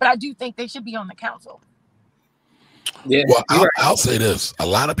 but I do think they should be on the council. Yeah. Well, I'll say this: a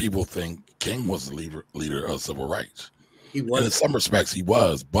lot of people think King was the leader of civil rights. He was. And in some respects, he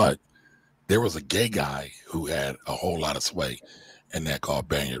was, but there was a gay guy who had a whole lot of sway, and that called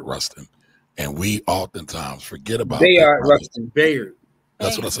Bayard Rustin. And we oftentimes forget about Bayard Rustin. Bayard.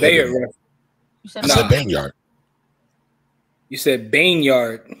 That's what I said. Bayard Rustin. I said Bayard. You said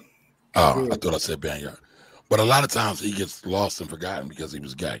Bayard. Oh, I thought I said Bayard. But a lot of times he gets lost and forgotten because he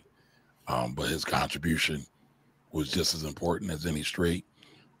was gay. But his contribution was just as important as any straight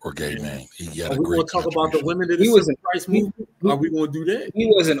or gay man. He had a great talk about the women that he was in Christ movement. Are we going to do that? He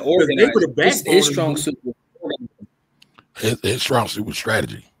wasn't organized. His strong suit. His strong suit was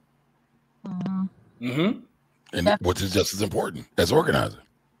strategy. Mm-hmm. And which is just as important as organizing.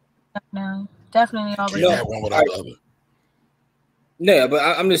 No, definitely always. Yeah, one without the other. Yeah, but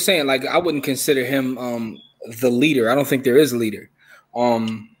I'm just saying, like, I wouldn't consider him the leader. I don't think there is a leader.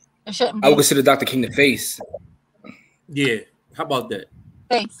 It shouldn't be. I would consider Dr. King the face. Yeah. How about that?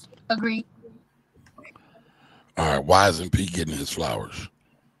 Face. Agreed. All right. Why isn't P getting his flowers?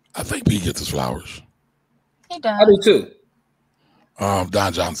 I think P gets his flowers. He does. I do too.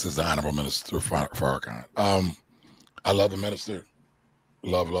 Don Johnson says the Honorable Minister Farrakhan. I love the minister.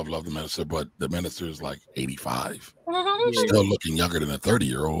 Love the minister, but the minister is like 85. Still looking younger than a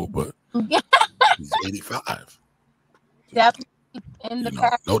 30-year-old, but he's 85. Definitely in the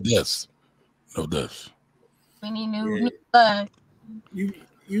past. No diss. No diss. We need new blood.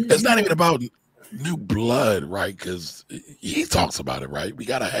 It's not even about new blood, right? Because he talks about it, right? We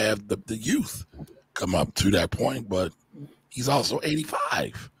got to have the youth come up to that point, but he's also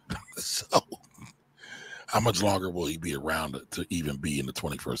 85. So how much longer will he be around to even be in the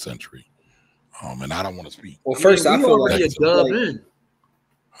 21st century? And I don't want to speak. Well, first, I feel already like a dub in.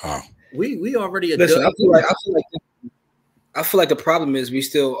 We already a listen. dub. I feel like the problem is we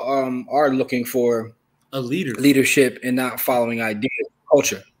still are looking for a leadership and not following ideas,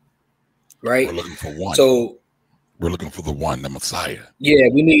 culture, right? We're looking for one. So we're looking for the one, the Messiah. Yeah,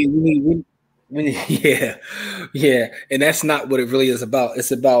 we need yeah, and that's not what it really is about.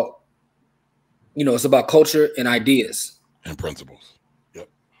 It's about it's about culture and ideas and principles. Yep.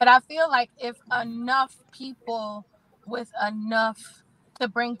 But I feel like if enough people with enough to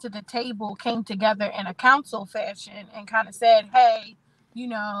bring to the table came together in a council fashion and kind of said, hey,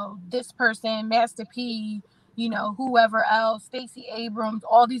 this person, Master P, whoever else, Stacey Abrams,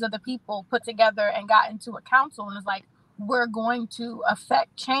 all these other people put together and got into a council and it's like, we're going to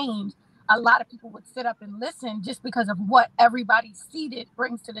affect change. A lot of people would sit up and listen just because of what everybody seated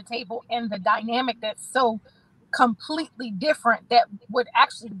brings to the table and the dynamic that's so completely different that would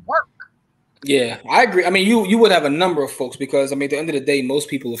actually work. Yeah, I agree. I mean, you would have a number of folks because, at the end of the day, most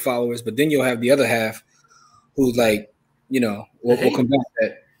people are followers, but then you'll have the other half who's like, will combat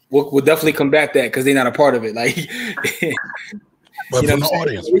that. We'll definitely combat that because they're not a part of it. Like, but from the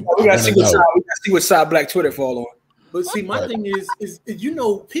audience, we got to see what side Black Twitter fall on. But see, my thing is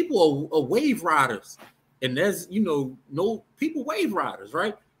people are wave riders, and there's no people wave riders,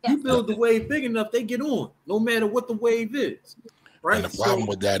 right? Yeah. You build the wave big enough, they get on, no matter what the wave is, right? And the problem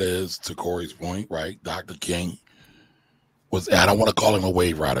with that is, to Corey's point, right? Dr. King I don't want to call him a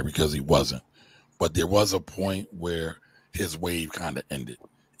wave rider because he wasn't, but there was a point where his wave kind of ended,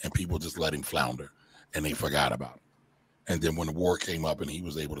 and people just let him flounder, and they forgot about him. And then when the war came up, and he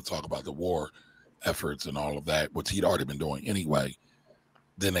was able to talk about the war efforts and all of that, which he'd already been doing anyway,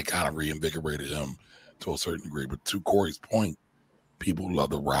 then they kind of reinvigorated him to a certain degree. But to Corey's point, people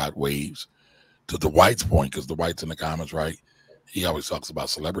love to ride waves. To the White's point, because the White's in the comments, right? He always talks about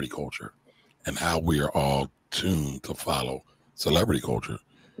celebrity culture and how we are all tuned to follow celebrity culture.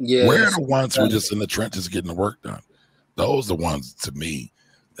 Yeah, we're the ones who are just in the trenches getting the work done. Those are the ones, to me,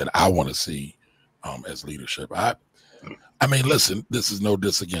 that I want to see as leadership. I mean, listen, this is no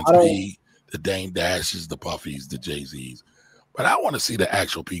diss against me, the Dame Dashes, the Puffies, the Jay-Z's, but I want to see the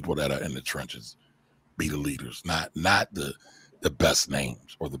actual people that are in the trenches be the leaders, not the best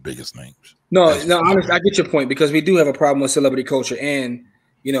names or the biggest names. No, honestly, I get your point because we do have a problem with celebrity culture, and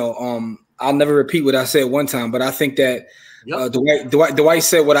I'll never repeat what I said one time, but I think that Dwight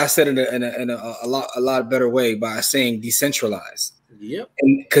said what I said in a lot better way by saying decentralized. Yep,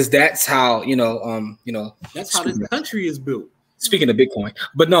 because that's how that's how this country is built. Speaking of Bitcoin,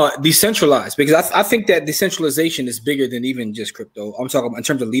 but no, decentralized, because I think that decentralization is bigger than even just crypto. I'm talking about in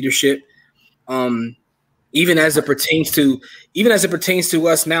terms of leadership, even as it pertains to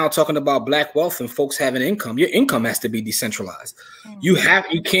us now talking about Black wealth and folks having income. Your income has to be decentralized. You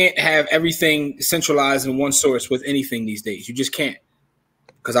can't have everything centralized in one source with anything these days. You just can't,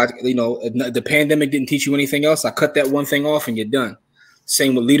 because the pandemic didn't teach you anything else. I cut that one thing off and you're done.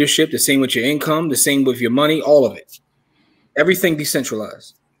 Same with leadership. The same with your income. The same with your money. All of it. Everything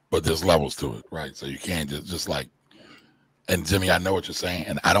decentralized. But there's levels to it, right? So you can't just like, and Jimmy, I know what you're saying,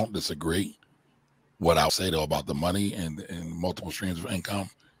 and I don't disagree. What I'll say though about the money and multiple streams of income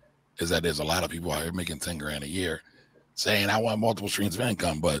is that there's a lot of people out here making 10 grand a year saying I want multiple streams of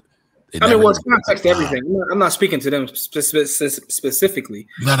income, but it's context to everything. I'm not speaking to them specifically.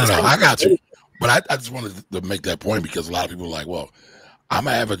 No, I got you. But I just wanted to make that point because a lot of people are like, well, I'm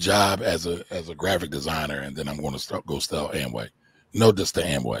gonna have a job as a graphic designer, and then I'm going to go sell Amway. No, just the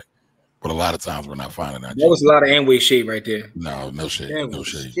Amway, but a lot of times we're not finding that. That was a lot of Amway shade right there. No shade, no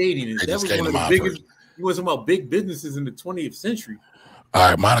shade. Shadiness. That was one of the biggest. You was about big businesses in the 20th century. All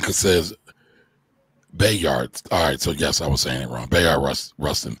right, Monica says Bayard. All right, so yes, I was saying it wrong. Bayard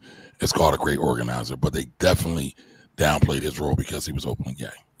Rustin is called a great organizer, but they definitely downplayed his role because he was openly gay.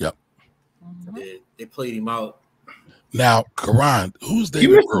 Yep. They played him out. Now, Karan, who's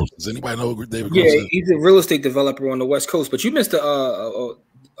David Gross? Does anybody know who David Gross is? He's a real estate developer on the West Coast. But you missed the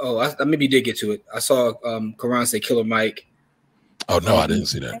I maybe did get to it. I saw Karan say Killer Mike. Oh no, I didn't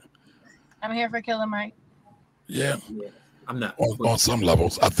see that. I'm here for Killer Mike. Yeah. I'm not on some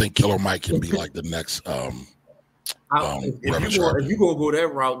levels. I think Killer Mike can be like the next. If you gonna go that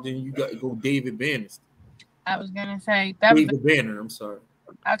route, then you got to go David Banner. I was gonna say that David Banner. I'm sorry,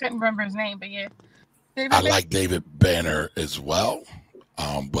 I couldn't remember his name, but yeah, I like David Banner as well.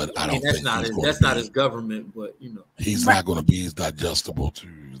 But I don't think that's not his government. But you know, he's not going to be as digestible to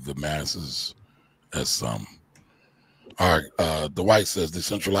the masses as some. All right, Dwight says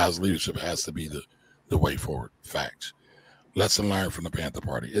decentralized leadership has to be the way forward. Facts. Lesson learned from the Panther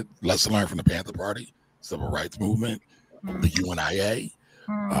Party. Lesson learned from the Panther Party, Civil Rights Movement, the UNIA,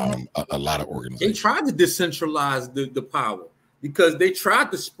 a lot of organizations. They tried to decentralize the power because they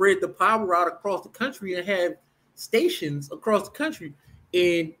tried to spread the power out across the country and have stations across the country.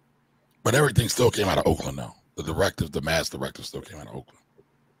 But everything still came out of Oakland, though. The mass directive still came out of Oakland.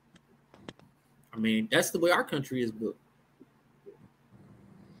 I mean, that's the way our country is built.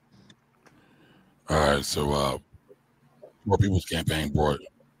 All right, so More People's Campaign brought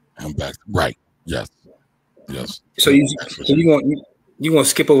him back. Right. Yes. So you gonna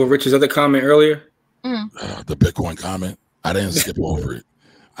skip over Richard's other comment earlier? The Bitcoin comment. I didn't skip over it.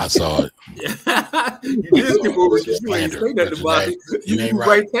 I saw it. You did skip over it. You ain't say nothing about it. You ain't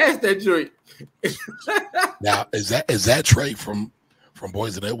right past that joint. Now, is that Trey from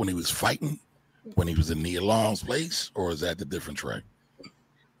Boys and Hill when he was fighting, when he was in Nia Long's place, or is that the different Trey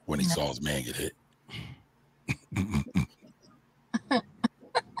when he saw his man get hit?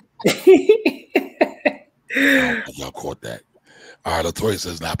 Y'all caught that. All right, Latoya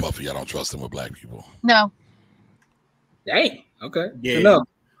says, "Not Puffy. I don't trust him with black people." No. Dang. Okay. Yeah. No.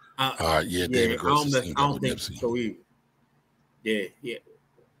 All right. Yeah. David Gross. I don't think so either. Yeah.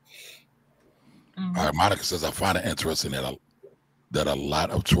 Mm-hmm. All right. Monica says, "I find it interesting that a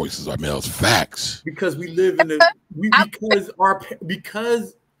lot of choices are males." Facts. Because we live in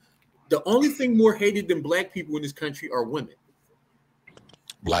because the only thing more hated than black people in this country are women.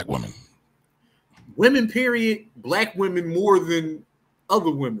 Black women. Women, period. Black women more than other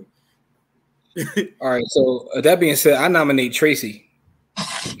women. All right. So that being said, I nominate Tracy.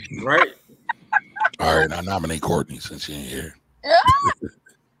 Right. All right. I nominate Courtney since she ain't here.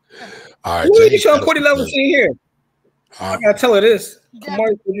 All right. Who are you showing Courtney love when she ain't here? I gotta tell her this.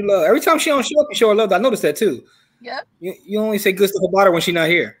 Kamari, you love every time she don't show up, you show her love. I noticed that too. Yep. You only say good stuff about her when she's not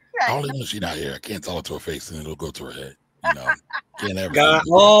here. Right. Only when she's not here. I can't tell her to her face and it'll go to her head. You know. Can't ever.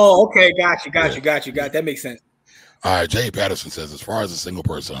 Okay. Got you. That makes sense. All right. Jay Patterson says, as far as a single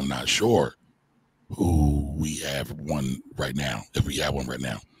person, I'm not sure who we have one right now, if we have one right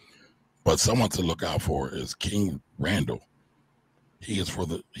now. But someone to look out for is King Randall. He is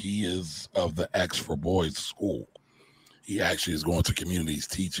of the X for Boys school. He actually is going to communities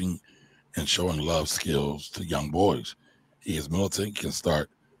teaching and showing love skills to young boys. He is militant, can start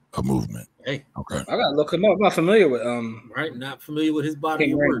a movement. Hey, okay. I gotta look him up. I'm not familiar with right, not familiar with his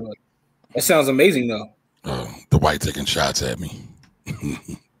body of work. That sounds amazing though. The white taking shots at me.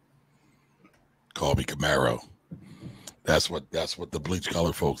 Call me Camaro. That's what the bleach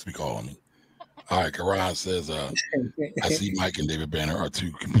color folks be calling me. All right, Karan says, I see Mike and David Banner are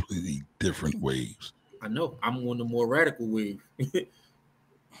two completely different waves. I know. I'm on the more radical wave.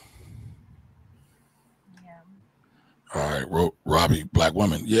 All right, Robbie, black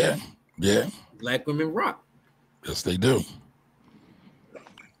women. Yeah. Black women rock. Yes, they do.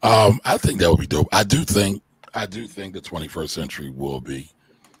 I think that would be dope. I do think the 21st century will be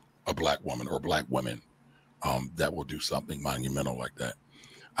a black woman or black women that will do something monumental like that.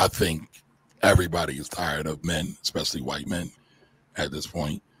 I think everybody is tired of men, especially white men at this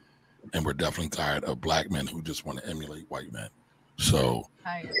point, and we're definitely tired of black men who just want to emulate white men. So,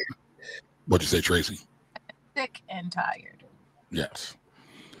 what'd you say, Tracy? Sick and tired. Yes.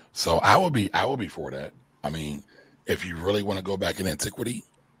 So I will be for that. I mean, if you really want to go back in antiquity,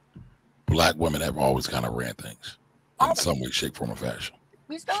 black women have always kind of ran things in some way, shape, form, or fashion.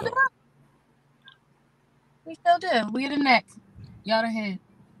 We still do. We still do. We the next. Y'all the head.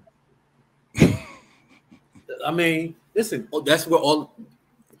 I mean, listen, that's where all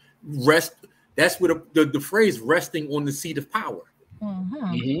rest. That's where the phrase "resting on the seat of power."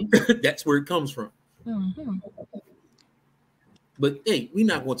 Mm-hmm. That's where it comes from. Mm-hmm. But hey, we're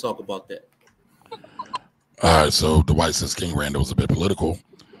not going to talk about that. All right. So the white says King Randall was a bit political,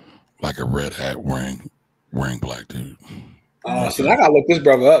 like a red hat wearing black dude. Oh, so I gotta look this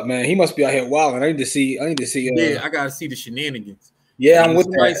brother up, man. He must be out here wilding. I need to see. Yeah, I gotta see the shenanigans. Yeah, I'm with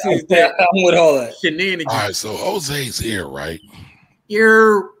that. I'm with all that. Shenanigans. All right, so Jose's here, right?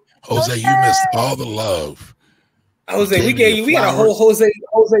 Here, Jose, you missed all the love. Jose, we got a whole Jose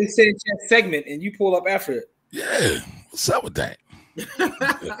Sanchez segment, and you pull up after it. Yeah, what's up with that?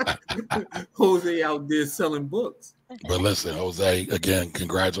 Jose out there selling books. But listen, Jose, again,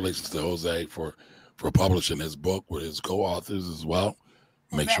 congratulations to Jose for publishing his book with his co-authors as well.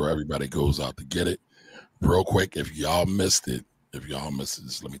 Make sure everybody goes out to get it. Real quick, if y'all missed it,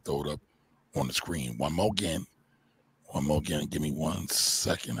 just let me throw it up on the screen. One more again. Give me 1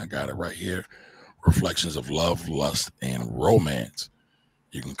 second. I got it right here. Reflections of Love, Lust, and Romance.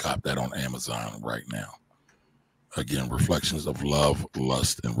 You can cop that on Amazon right now. Again, Reflections of Love,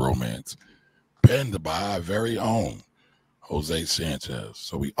 Lust, and Romance. Penned by our very own Jose Sanchez.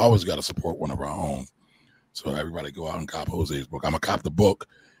 So we always got to support one of our own. So everybody go out and cop Jose's book. I'm going to cop the book,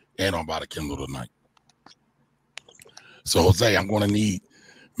 and I'm about to Kindle tonight. So, Jose, I'm going to need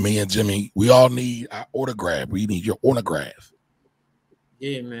me and Jimmy. We all need our autograph. We need your autograph.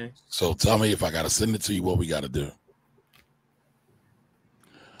 Yeah, man. So tell me if I got to send it to you, what we got to do.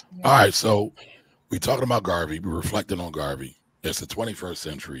 Yeah. All right, so we're talking about Garvey. We're reflecting on Garvey. It's the 21st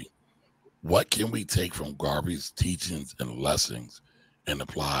century. What can we take from Garvey's teachings and lessons and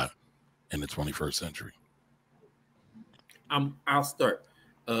apply in the 21st century? I'll start.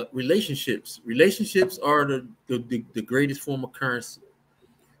 Relationships are the greatest form of currency,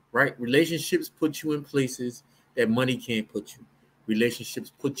 right? Relationships put you in places that money can't put you.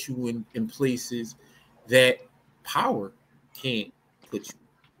 Relationships put you in places that power can't put you.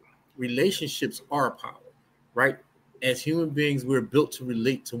 Relationships are power, right? As human beings, we're built to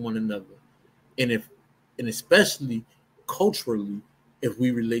relate to one another, and especially culturally, if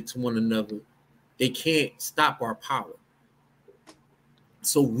we relate to one another, they can't stop our power.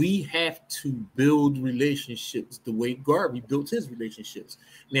 So we have to build relationships the way Garvey built his relationships.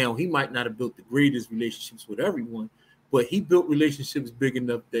 Now, he might not have built the greatest relationships with everyone, but he built relationships big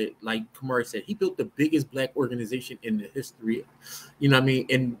enough that, like Kamari said, he built the biggest Black organization in the history, you know what I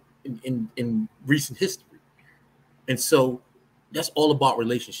mean, in recent history. And so that's all about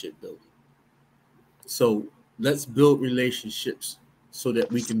relationship building. So let's build relationships so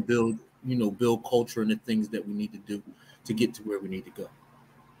that we can build culture and the things that we need to do to get to where we need to go.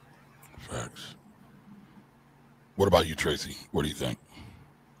 Facts. What about you, Tracy? What do you think?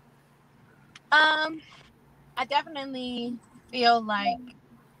 I definitely feel like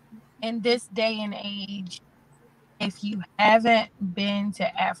in this day and age, if you haven't been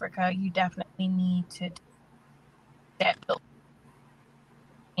to Africa, you definitely need to do that.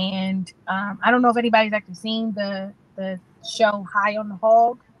 And I don't know if anybody's actually seen the show High on the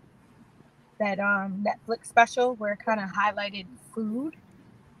Hog, that Netflix special where it kind of highlighted food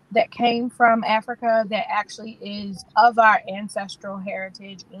that came from Africa that actually is of our ancestral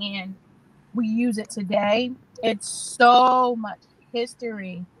heritage, and we use it today. It's so much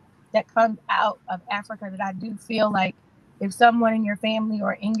history that comes out of Africa that I do feel like if someone in your family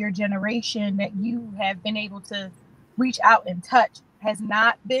or in your generation that you have been able to reach out and touch has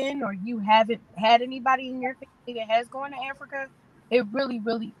not been, or you haven't had anybody in your family that has gone to Africa, it really,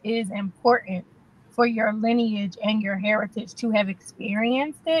 really is important for your lineage and your heritage to have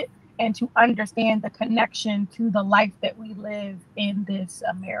experienced it and to understand the connection to the life that we live in this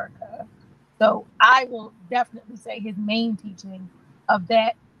America. So I will definitely say his main teaching of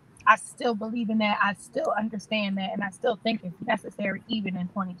that, I still believe in that. I still understand that. And I still think it's necessary even in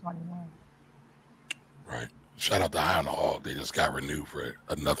 2021. Right. Shout out to High on the Hog. They just got renewed for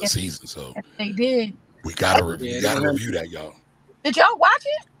another season. So yes, they did. We gotta review that, y'all. Did y'all watch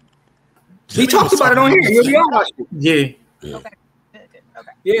it? We talked about it on here. Yeah, we all watched it. Yeah. Okay. Good.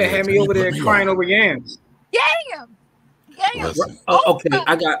 Okay. Yeah, had me over there crying over yams. Damn. Okay,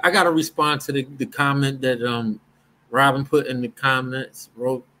 I got to respond to the comment that Robin put in the comments.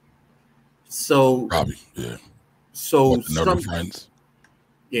 Wrote. So Robbie, yeah. So some friends.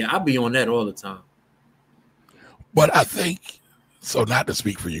 Yeah, I'll be on that all the time. But I think so. Not to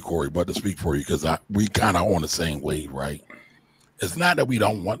speak for you, Corey, but to speak for you because we kind of on the same wave, right? It's not that we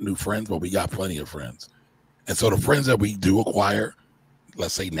don't want new friends, but we got plenty of friends. And so the friends that we do acquire,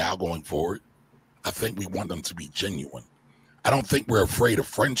 let's say now going forward, I think we want them to be genuine. I don't think we're afraid of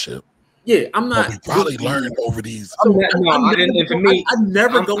friendship. Yeah, I'm not. We probably learned over these. I'm never on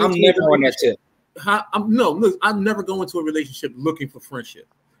that tip. I'm never going to a relationship looking for friendship.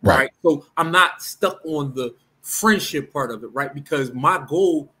 Right. So I'm not stuck on the friendship part of it, right? Because my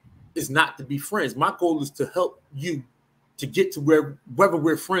goal is not to be friends. My goal is to help you to get to whether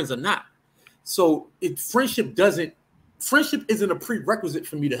we're friends or not. So friendship isn't a prerequisite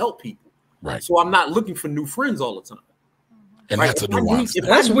for me to help people. Right. So I'm not looking for new friends all the time. And right? That's a nuance.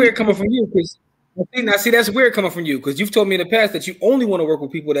 That's weird coming from you, because that's weird coming from you, because you've told me in the past that you only want to work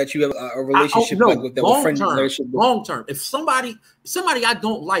with people that you have a relationship with, that long term. Long term. If somebody I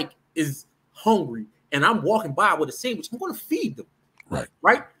don't like is hungry and I'm walking by with a sandwich, I'm going to feed them.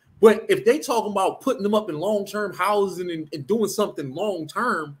 Right. But if they talking about putting them up in long term housing and doing something long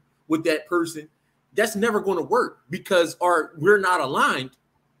term with that person, that's never going to work, because we're not aligned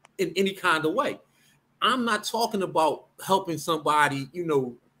in any kind of way. I'm not talking about helping somebody,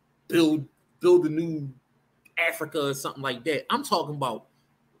 build a new Africa or something like that. I'm talking about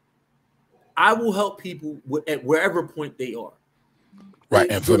I will help people at wherever point they are. Right.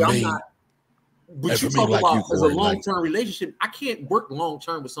 And for me, but you talk about as a long-term relationship, I can't work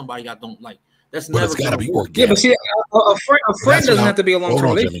long-term with somebody I don't like. That's never. It's got to be organic. Yeah, but see, a friend doesn't have to be a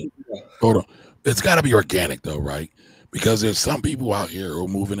long-term relationship. Hold on. It's got to be organic, though, right? Because there's some people out here who are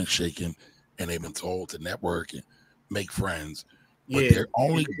moving and shaking, and they've been told to network and make friends, but they're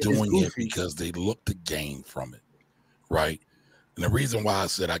only doing it because they look to gain from it, right? And the reason why I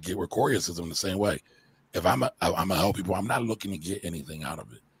said I get with Coriacism the same way. If I'm gonna help people, I'm not looking to get anything out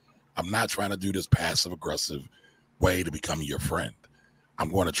of it. I'm not trying to do this passive aggressive way to become your friend. I'm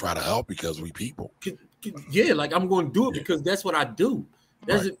going to try to help because we people. Yeah, like I'm going to do it because that's what I do.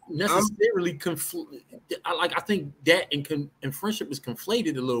 Doesn't necessarily I think that and friendship is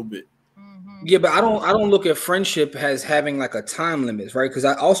conflated a little bit. Yeah, but I don't look at friendship as having like a time limit, right? Because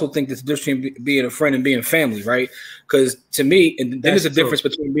I also think there's a difference between being a friend and being family, right? Because to me, and then there's a difference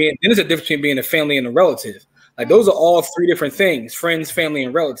between being a family and a relative. Like those are all three different things: friends, family,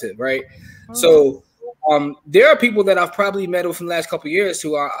 and relative, right? So there are people that I've probably met within the last couple of years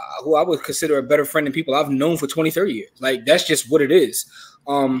who I would consider a better friend than people I've known for 20, 30 years. Like that's just what it is.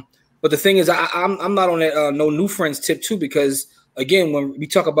 But the thing is, I'm not on that no new friends tip too, because again, when we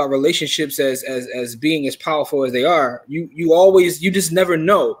talk about relationships as being as powerful as they are, you just never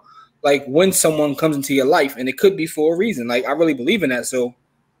know, like when someone comes into your life, and it could be for a reason. Like I really believe in that. So,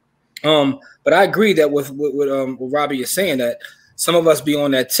 but I agree that with what Robbie is saying, that some of us be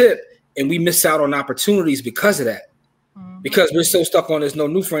on that tip and we miss out on opportunities because of that. Because we're so stuck on there's no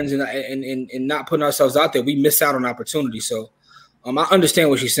new friends and not putting ourselves out there, we miss out on opportunities. So, I understand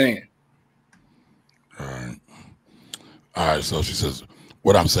what she's saying. All right, so she says,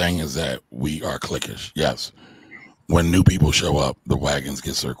 what I'm saying is that we are cliquish. Yes. When new people show up, the wagons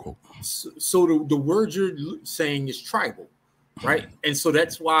get circled. So the word you're saying is tribal, right? And so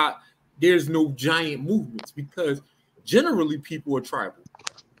that's why there's no giant movements, because generally people are tribal.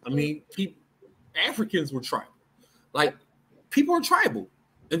 I mean, Africans were tribal. Like people are tribal.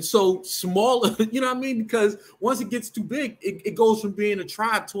 And so smaller, you know what I mean? Because once it gets too big, it goes from being a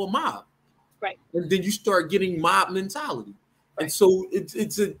tribe to a mob. Right. And then you start getting mob mentality. Right. And so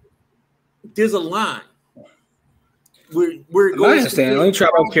there's a line where it goes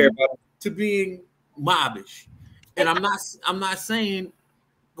to being mobbish. And I'm not saying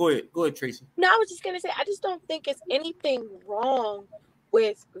go ahead, Tracy. No, I was just gonna say I just don't think it's anything wrong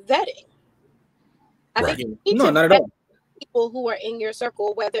with vetting. I think not at all. People who are in your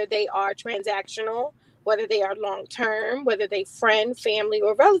circle, whether they are transactional, whether they are long-term, whether they friend, family,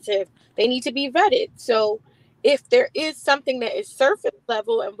 or relative, they need to be vetted. So if there is something that is surface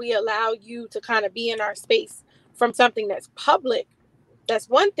level and we allow you to kind of be in our space from something that's public, that's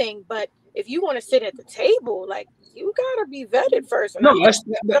one thing. But if you want to sit at the table, like you gotta be vetted first. No,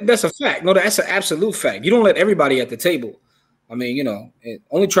 that's a fact. No, that's an absolute fact. You don't let everybody at the table. I mean,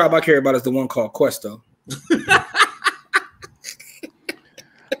 only tribe I care about is the one called Quest, though.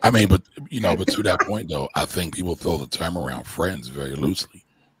 I mean, but to that point though, I think people throw the term around friends very loosely.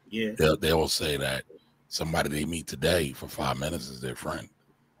 Yeah, they will say that somebody they meet today for 5 minutes is their friend.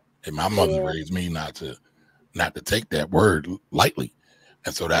 And my mother raised me not to take that word lightly,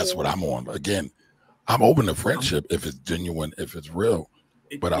 and so that's what I'm on. Again, I'm open to friendship if it's genuine, if it's real.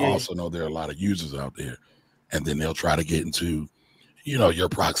 But I also know there are a lot of users out there, and then they'll try to get into, your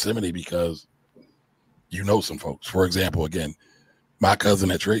proximity because some folks. For example, again, my cousin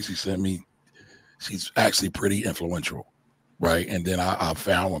that Tracy sent me, she's actually pretty influential, right? And then I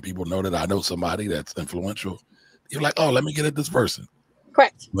found when people know that I know somebody that's influential, you're like, oh, let me get at this person.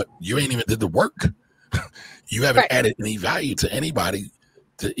 Correct. But you ain't even did the work. You haven't added any value to anybody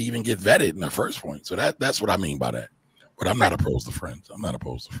to even get vetted in the first point. So that's what I mean by that. But I'm not opposed to friends.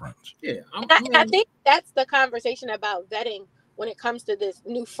 Yeah. I think that's the conversation about vetting when it comes to this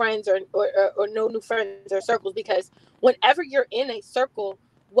new friends or no new friends or circles, because whenever you're in a circle,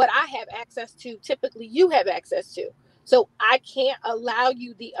 what I have access to, typically you have access to. So I can't allow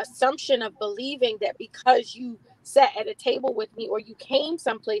you the assumption of believing that because you sat at a table with me or you came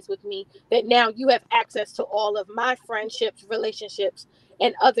someplace with me, that now you have access to all of my friendships, relationships,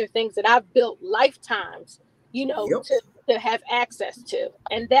 and other things that I've built lifetimes, you know, to have access to.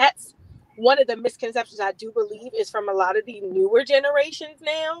 And that's one of the misconceptions I do believe is from a lot of the newer generations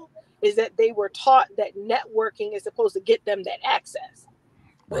now, is that they were taught that networking is supposed to get them that access.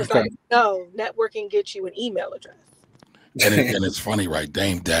 It's like, no, networking gets you an email address. And it's funny, right?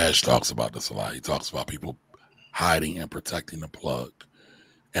 Dame Dash talks about this a lot. He talks about people hiding and protecting the plug.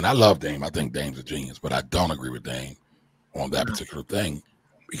 And I love Dame. I think Dame's a genius, but I don't agree with Dame on that particular thing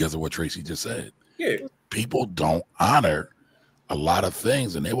because of what Tracy just said. Yeah. People don't honor a lot of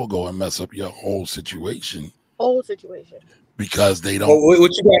things, and they will go and mess up your whole situation. Because they don't. Well,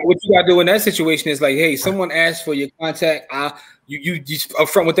 what you got to do in that situation is like, hey, someone asked for your contact. You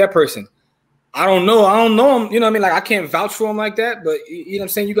upfront with that person. I don't know him. You know what I mean? Like, I can't vouch for him like that, but you know what I'm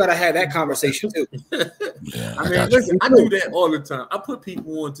saying? You got to have that conversation too. Yeah, I mean, listen, I do that all the time. I put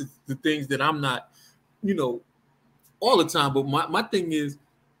people on to the things that I'm not, you know, all the time. But my thing is,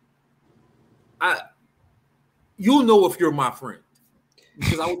 you'll know if you're my friend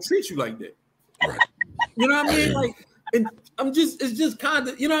because I will treat you like that. Right. You know what I mean? Like, and it's just kind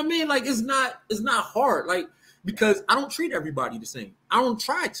of, you know what I mean? Like, it's not hard. Like, because I don't treat everybody the same. I don't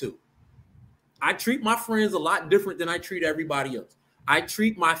try to. I treat my friends a lot different than I treat everybody else. I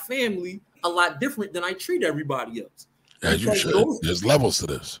treat my family a lot different than I treat everybody else. As you should. There's levels to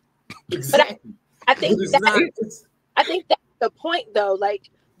this. Exactly. I think that's the point, though.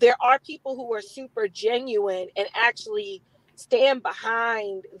 Like, there are people who are super genuine and actually stand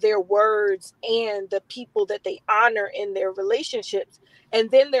behind their words and the people that they honor in their relationships. And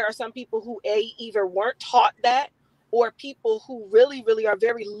then there are some people who either weren't taught that, or people who really, really are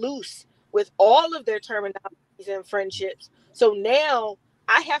very loose with all of their terminologies and friendships. So now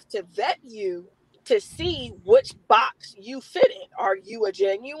I have to vet you to see which box you fit in. Are you a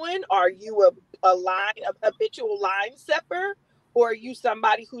genuine? Are you a habitual line stepper? Or are you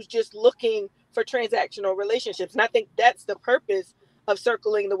somebody who's just looking for transactional relationships? And I think that's the purpose of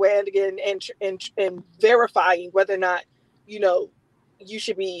circling the wagon and verifying whether or not, you know, you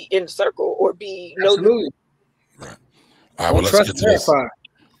should be in the circle or be absolutely. Right. All right, well, let's get to this.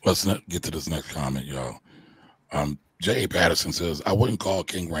 Let's get to this next comment, y'all. J.A. Patterson says, I wouldn't call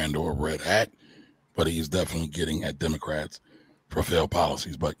King Randall a red hat, but he's definitely getting at Democrats for failed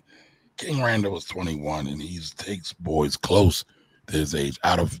policies. But King Randall is 21, and he takes boys close to his age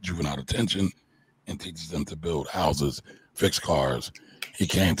out of juvenile detention and teaches them to build houses, fix cars. He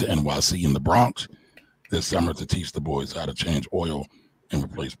came to NYC in the Bronx this summer to teach the boys how to change oil and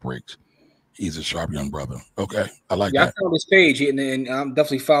replace brakes. He's a sharp young brother. Okay, I like that. I found his page, and I'm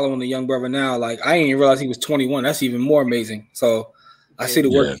definitely following the young brother now. Like, I didn't even realize he was 21. That's even more amazing. So I see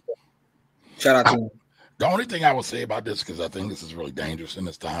the work. Shout out to him. The only thing I would say about this, because I think this is really dangerous in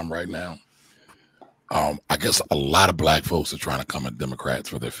this time right now, I guess a lot of black folks are trying to come at Democrats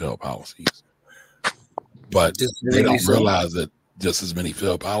for their failed policies, but they don't realize that just as many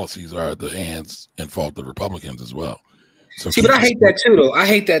failed policies are at the hands and fault of Republicans as well. So see, but I hate that too, though. I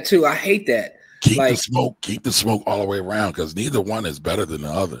hate that too. I hate that. Keep the smoke all the way around, because neither one is better than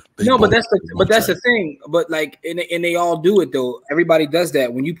the other. But that's the thing. But like, and they all do it though. Everybody does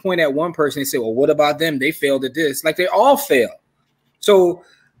that. When you point at one person and say, "Well, what about them? They failed at this." Like, they all fail. So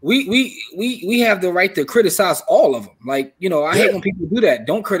we have the right to criticize all of them. Like, you know, I hate when people do that.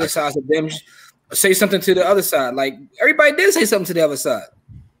 Don't criticize them. Say something to the other side. Like, everybody did say something to the other side.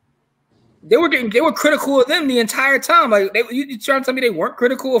 They were critical of them the entire time. Like, you trying to tell me they weren't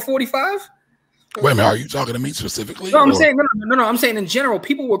critical of 45? Wait a minute, are you talking to me specifically? No, I'm saying no. I'm saying in general,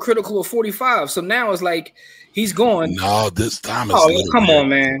 people were critical of 45. So now it's like he's going. No, this time is. Oh, come on,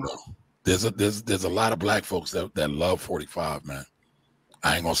 man. There's a lot of black folks that love 45, man.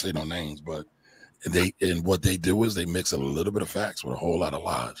 I ain't gonna say no names, but what they do is they mix a little bit of facts with a whole lot of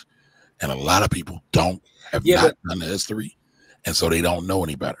lies, and a lot of people have not done the history, and so they don't know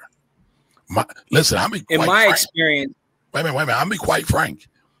any better. Listen, in my experience. Wait a minute. I'm be quite frank.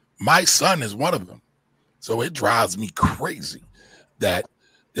 My son is one of them, so it drives me crazy that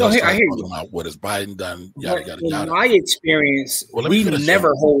they'll start talking about what has Biden done. Yada yada yada. In my experience, we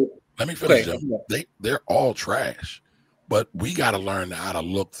never hold. Let me finish. They're all trash, but we got to learn how to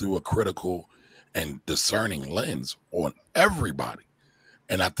look through a critical and discerning lens on everybody.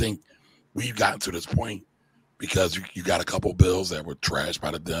 And I think we've gotten to this point because you got a couple bills that were trashed by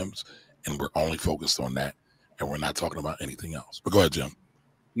the Dems, and we're only focused on that, and we're not talking about anything else. But go ahead, Jim.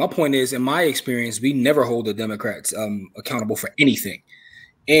 My point is, in my experience, we never hold the Democrats accountable for anything.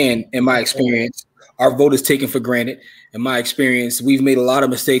 And in my experience, Our vote is taken for granted. In my experience, we've made a lot of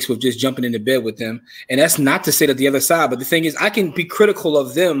mistakes with just jumping into bed with them. And that's not to say that the other side, but the thing is, I can be critical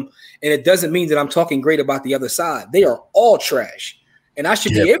of them, and it doesn't mean that I'm talking great about the other side. They are all trash. And I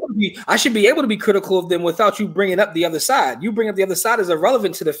should be able to be critical of them without you bringing up the other side. You bring up the other side is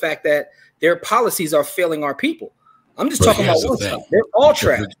irrelevant to the fact that their policies are failing our people. I'm just talking about one side. They're all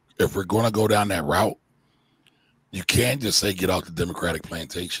trash. If we're going to go down that route, you can't just say get off the Democratic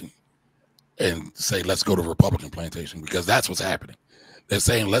plantation and say let's go to Republican plantation, because that's what's happening. They're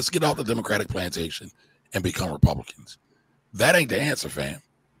saying let's get off the Democratic plantation and become Republicans. That ain't the answer, fam.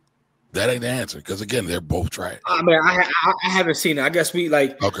 That ain't the answer, because again, they're both trash. I mean, I haven't seen it. I guess we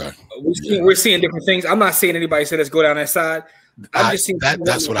like okay. We're seeing different things. I'm not seeing anybody say let's go down that side. I'm just seeing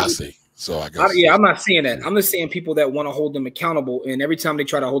that's what I see. So I guess I'm not seeing that. I'm just seeing people that want to hold them accountable, and every time they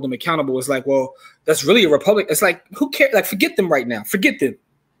try to hold them accountable, it's like, well, that's really a republic. It's like, who cares? Like, forget them right now. Forget them.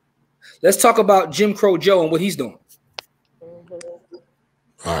 Let's talk about Jim Crow Joe and what he's doing.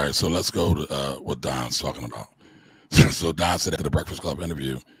 All right, so let's go to what Don's talking about. So Don said at the Breakfast Club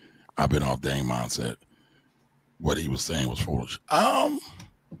interview, I've been off Dame mindset. What he was saying was foolish. I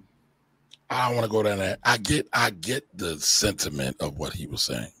don't want to go down that. I get the sentiment of what he was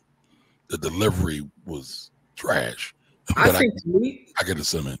saying. The delivery was trash. I think to me, I get the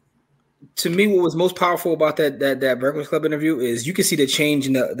sentiment. To me, what was most powerful about that Breakfast Club interview is you can see the change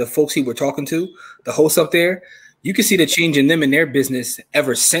in the folks he were talking to, the hosts up there. You can see the change in them and their business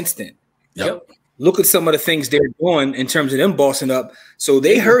ever since then. Yep. Look at some of the things they're doing in terms of them bossing up. So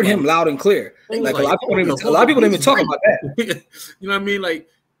they heard him loud and clear. Like a lot of people don't even talk about that. You know what I mean? Like,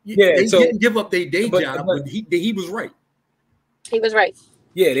 they didn't give up their day job, but he was right. He was right.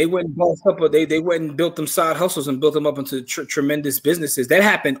 Yeah, they went and bossed up, but they went and built them side hustles and built them up into tremendous businesses. That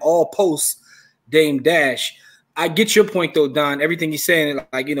happened all post Dame Dash. I get your point though, Don. Everything he's saying,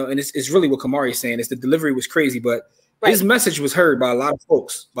 like, you know, and it's really what Kamari's saying. Is the delivery was crazy, but his message was heard by a lot of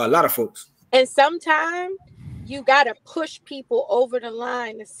folks. And sometimes you gotta push people over the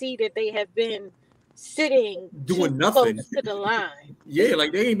line to see that they have been sitting doing nothing close to the line. Yeah,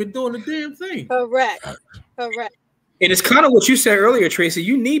 like they ain't been doing a damn thing. Correct. And it's kind of what you said earlier, Tracy.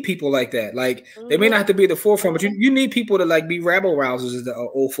 You need people like that. Like they may not have to be at the forefront, but you need people to like be rabble rousers, as the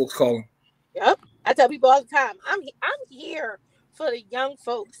old folks call them. Yep, I tell people all the time. I'm here for the young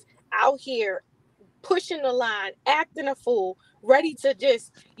folks out here pushing the line, acting a fool, ready to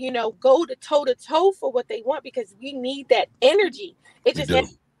just go to toe for what they want, because we need that energy. It just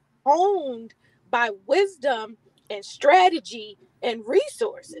has honed by wisdom and strategy and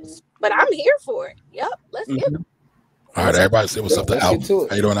resources. But I'm here for it. Yep, let's get it. All right, everybody say what's up to Alvin.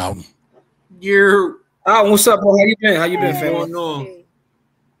 How you doing, Alvin? What's up, bro? How you been, fam?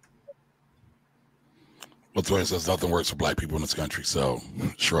 Well, Toya says nothing works for black people in this country, so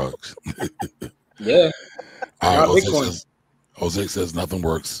shrugs. Yeah. Jose says nothing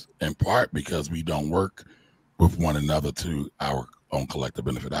works in part because we don't work with one another to our own collective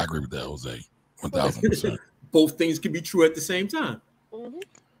benefit. I agree with that, Jose, 1,000%. Both things can be true at the same time. Mm-hmm.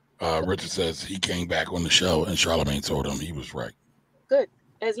 Richard says he came back on the show and Charlamagne told him he was right. Good.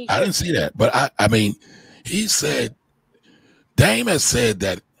 I didn't see that, but I mean, he said, Dame has said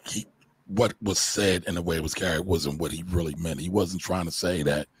that what was said and the way it was carried wasn't what he really meant. He wasn't trying to say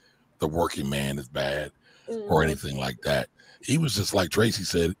that the working man is bad or anything like that. He was just, like Tracy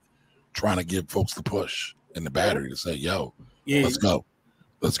said, trying to give folks the push and the battery to say, yo, let's go.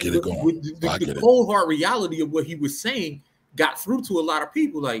 Let's get it going. The cold hard reality of what he was saying got through to a lot of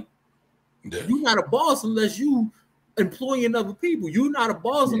people. Like, you're not a boss unless you employing other people. You're not a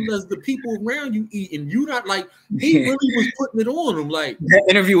boss unless the people around you eat. And you're not, like, he really was putting it on them. Like, that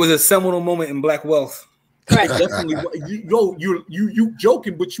interview was a seminal moment in Black wealth. Right. Definitely. You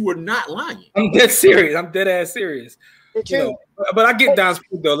joking, but you are not lying. I'm dead serious. I'm dead ass serious. But I get Don's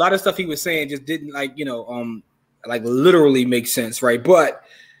point though. A lot of stuff he was saying just didn't like literally make sense, right? But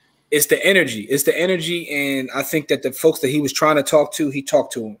it's the energy. It's the energy, and I think that the folks that he was trying to talk to, he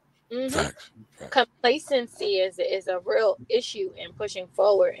talked to them. Mm-hmm. Facts. Complacency is a real issue in pushing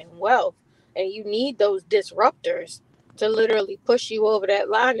forward in wealth, and you need those disruptors to literally push you over that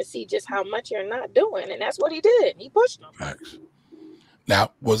line to see just how much you're not doing, and that's what he did. He pushed them. Facts.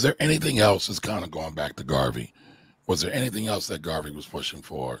 Now, was there anything else? Is kind of going back to Garvey. Was there anything else that Garvey was pushing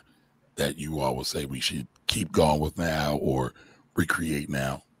for that you all would say we should keep going with now or recreate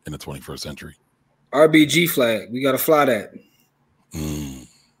now in the 21st century? RBG flag. We got to fly that.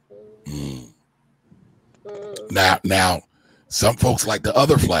 Now, some folks like the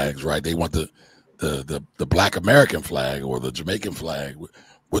other flags, right? They want the Black American flag or the Jamaican flag.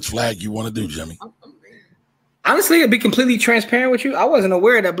 Which flag you want to do, Jimmy? Honestly, to be completely transparent with you, I wasn't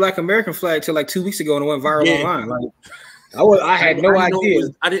aware of that Black American flag till like 2 weeks ago and it went viral online. Like I had no idea.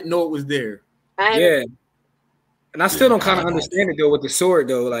 I didn't know it was there. Yeah. And I still don't kind of understand it though with the sword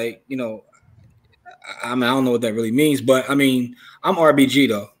though. Like, you know, I mean, I don't know what that really means, but I mean, I'm RBG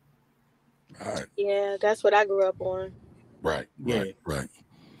though. All right. Yeah, that's what I grew up on. Right.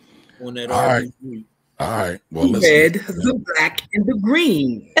 On that All right. RBG. All right. Well, the red, the black, and the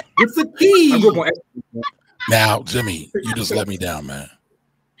green. It's the key. Now, Jimmy, you just let me down, man.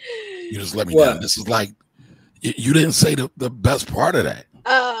 You just let me down. This is like you didn't say the best part of that.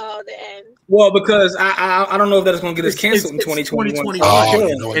 Oh, then. Well, because I don't know if that's going to get us canceled in 2021. Oh,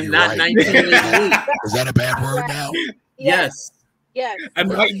 you know, and not right. 1988. Is that a bad word now? Yes. It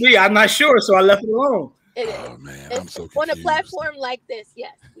might be. I'm not sure, so I left it alone. Oh man, I'm so confused. On a platform like this,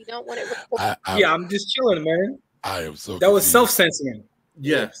 yes, we don't want it. I'm just chilling, man. I am so. That was self-censoring.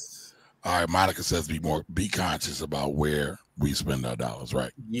 Yes. All right, Monica says be conscious about where we spend our dollars,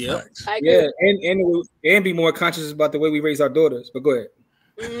 right? Yep. Yeah, and be more conscious about the way we raise our daughters. But go ahead.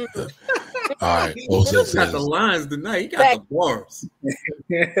 All right, Jose says, got the lines tonight. He got the bars.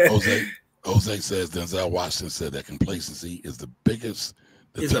 Jose says Denzel Washington said that complacency is the biggest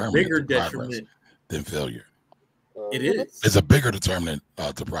detriment than failure. It is. It's a bigger determinant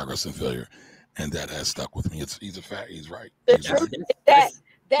to progress than failure, and that has stuck with me. He's a fact. He's right. The truth is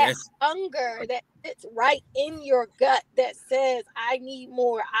that hunger that sits right in your gut that says, "I need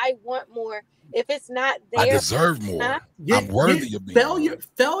more. I want more." If it's not there, I deserve more. I'm worthy of being failure.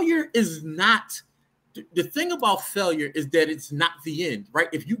 Failure is not. The thing about failure is that it's not the end, right?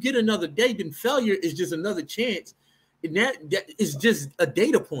 If you get another day, then failure is just another chance. And that is just a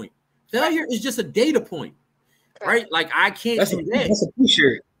data point. Failure is just a data point, right? Like I can't do that. That's a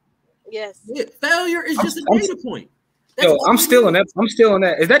t-shirt. Yes. Yeah, failure is just a data point. Yo, I'm stealing that. I'm stealing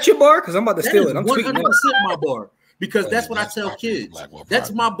that. Is that your bar? Because I'm about to steal it. I'm 100% my bar. Because that's what I tell kids.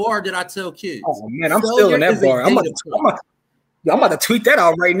 That's my bar that I tell kids. Oh man, I'm stealing that bar. I'm about to tweet that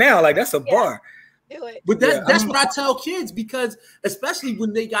out right now. Like that's a bar. Do it. But that's what I tell kids, because especially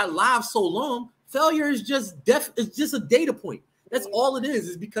when they got lives so long, failure is just it's just a data point. That's all it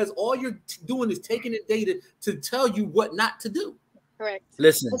is because all you're doing is taking the data to tell you what not to do. Correct.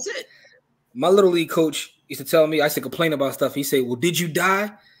 Listen, that's it. My little league coach used to tell me, I used to complain about stuff. He said, "Well, did you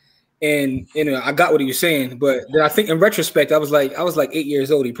die?" And I got what he was saying, but then I think in retrospect, I was like 8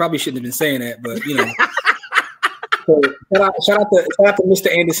 years old. He probably shouldn't have been saying that, but you know. So, shout out to Mr.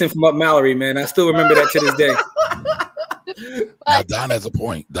 Anderson from Up Mallory, man. I still remember that to this day. Now Don has a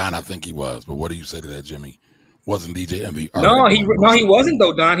point. Don, I think he was, but what do you say to that, Jimmy? Wasn't DJ Envy? No, he wasn't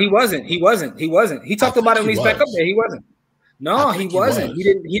though, Don. He wasn't. He talked about it when he's back up there. He wasn't. No, he wasn't.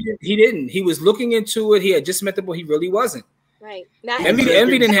 He didn't. He was looking into it. He had just met the boy. He really wasn't. Right. Envy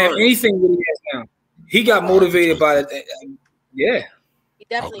didn't have anything that he has now. He got motivated by it. Yeah. He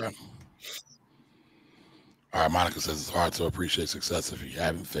definitely. Okay. All right, Monica says it's hard to appreciate success if you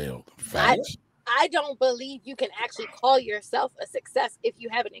haven't failed. Facts. I don't believe you can actually call yourself a success if you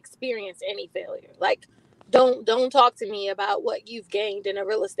haven't experienced any failure. Like, don't talk to me about what you've gained in a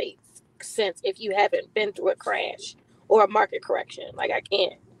real estate sense if you haven't been through a crash or a market correction. Like, I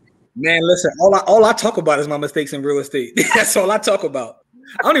can't. Man, listen, all I talk about is my mistakes in real estate. That's all I talk about.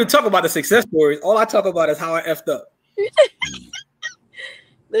 I don't even talk about the success stories. All I talk about is how I effed up.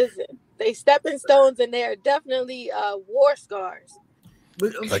 Listen, they stepping stones and they are definitely war scars.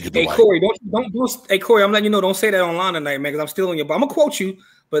 Hey Corey, hey Corey, I'm letting you know, don't say that online tonight, man, because I'm still on your. I'm gonna quote you,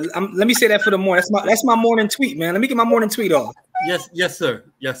 but let me say that for the morning. That's my morning tweet, man. Let me get my morning tweet off. Yes, sir.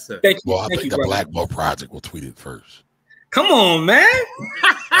 Thank you. Well, I think the Black Ball Project will tweet it first. Come on, man.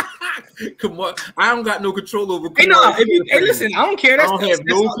 Come on, I don't got no control over. Hey, listen, I don't care. That's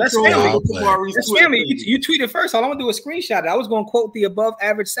control. That's family. You tweet it first. All I'm gonna do is screenshot it. I was gonna quote the above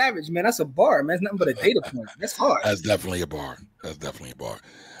average savage, man. That's a bar, man. It's nothing but a data point. That's hard. That's definitely a bar.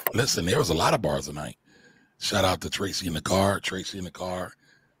 Listen, there was a lot of bars tonight. Shout out to Tracy in the car.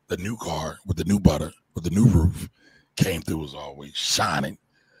 The new car with the new butter with the new roof came through as always, shining.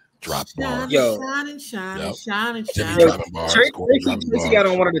 Drop bars. Shining. Tracy got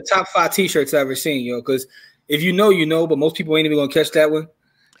on one of the top 5 t-shirts I've ever seen, yo. Because if you know, but most people ain't even gonna catch that one.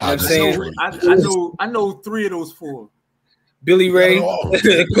 I'm saying, I know 3 of those 4. Billy Ray,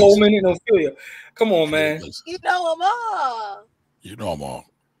 Coleman, and Ophelia. Come on, man. You know them all. You know them all.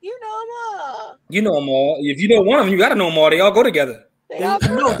 If you know one of them, you gotta know them all. They all go together. They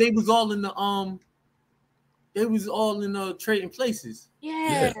was all in the Trading Places.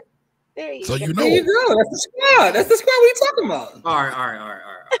 Yeah. There you go. There you go. That's the squad. That's the squad we talking about. All right.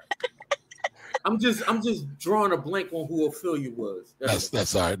 I'm just drawing a blank on who Ophelia was.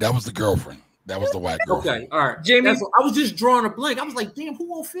 That's all right. That was the girlfriend. That was the white girl. Okay, all right. Jamie, I was just drawing a blank. I was like, damn, who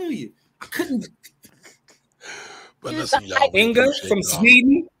won't feel you? I couldn't. But listen, y'all. Inga from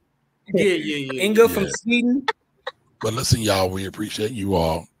Sweden. Yeah. Inga from Sweden. But listen, y'all, we appreciate you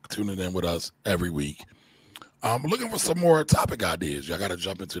all tuning in with us every week. I'm looking for some more topic ideas. Y'all got to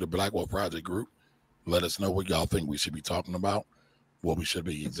jump into the Blackwell Project group. Let us know what y'all think we should be talking about, what we should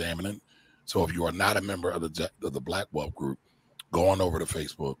be examining. So if you are not a member of the Blackwell group, go on over to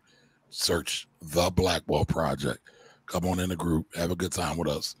Facebook, search the Blackwell Project. Come on in the group, have a good time with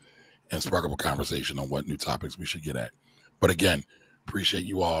us, and spark up a conversation on what new topics we should get at. But again, appreciate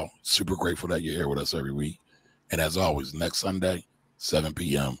you all. Super grateful that you're here with us every week. And as always, next Sunday, 7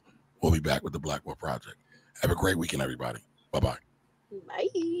 p.m., we'll be back with the Blackwell Project. Have a great weekend, everybody. Bye-bye.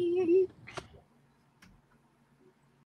 Bye.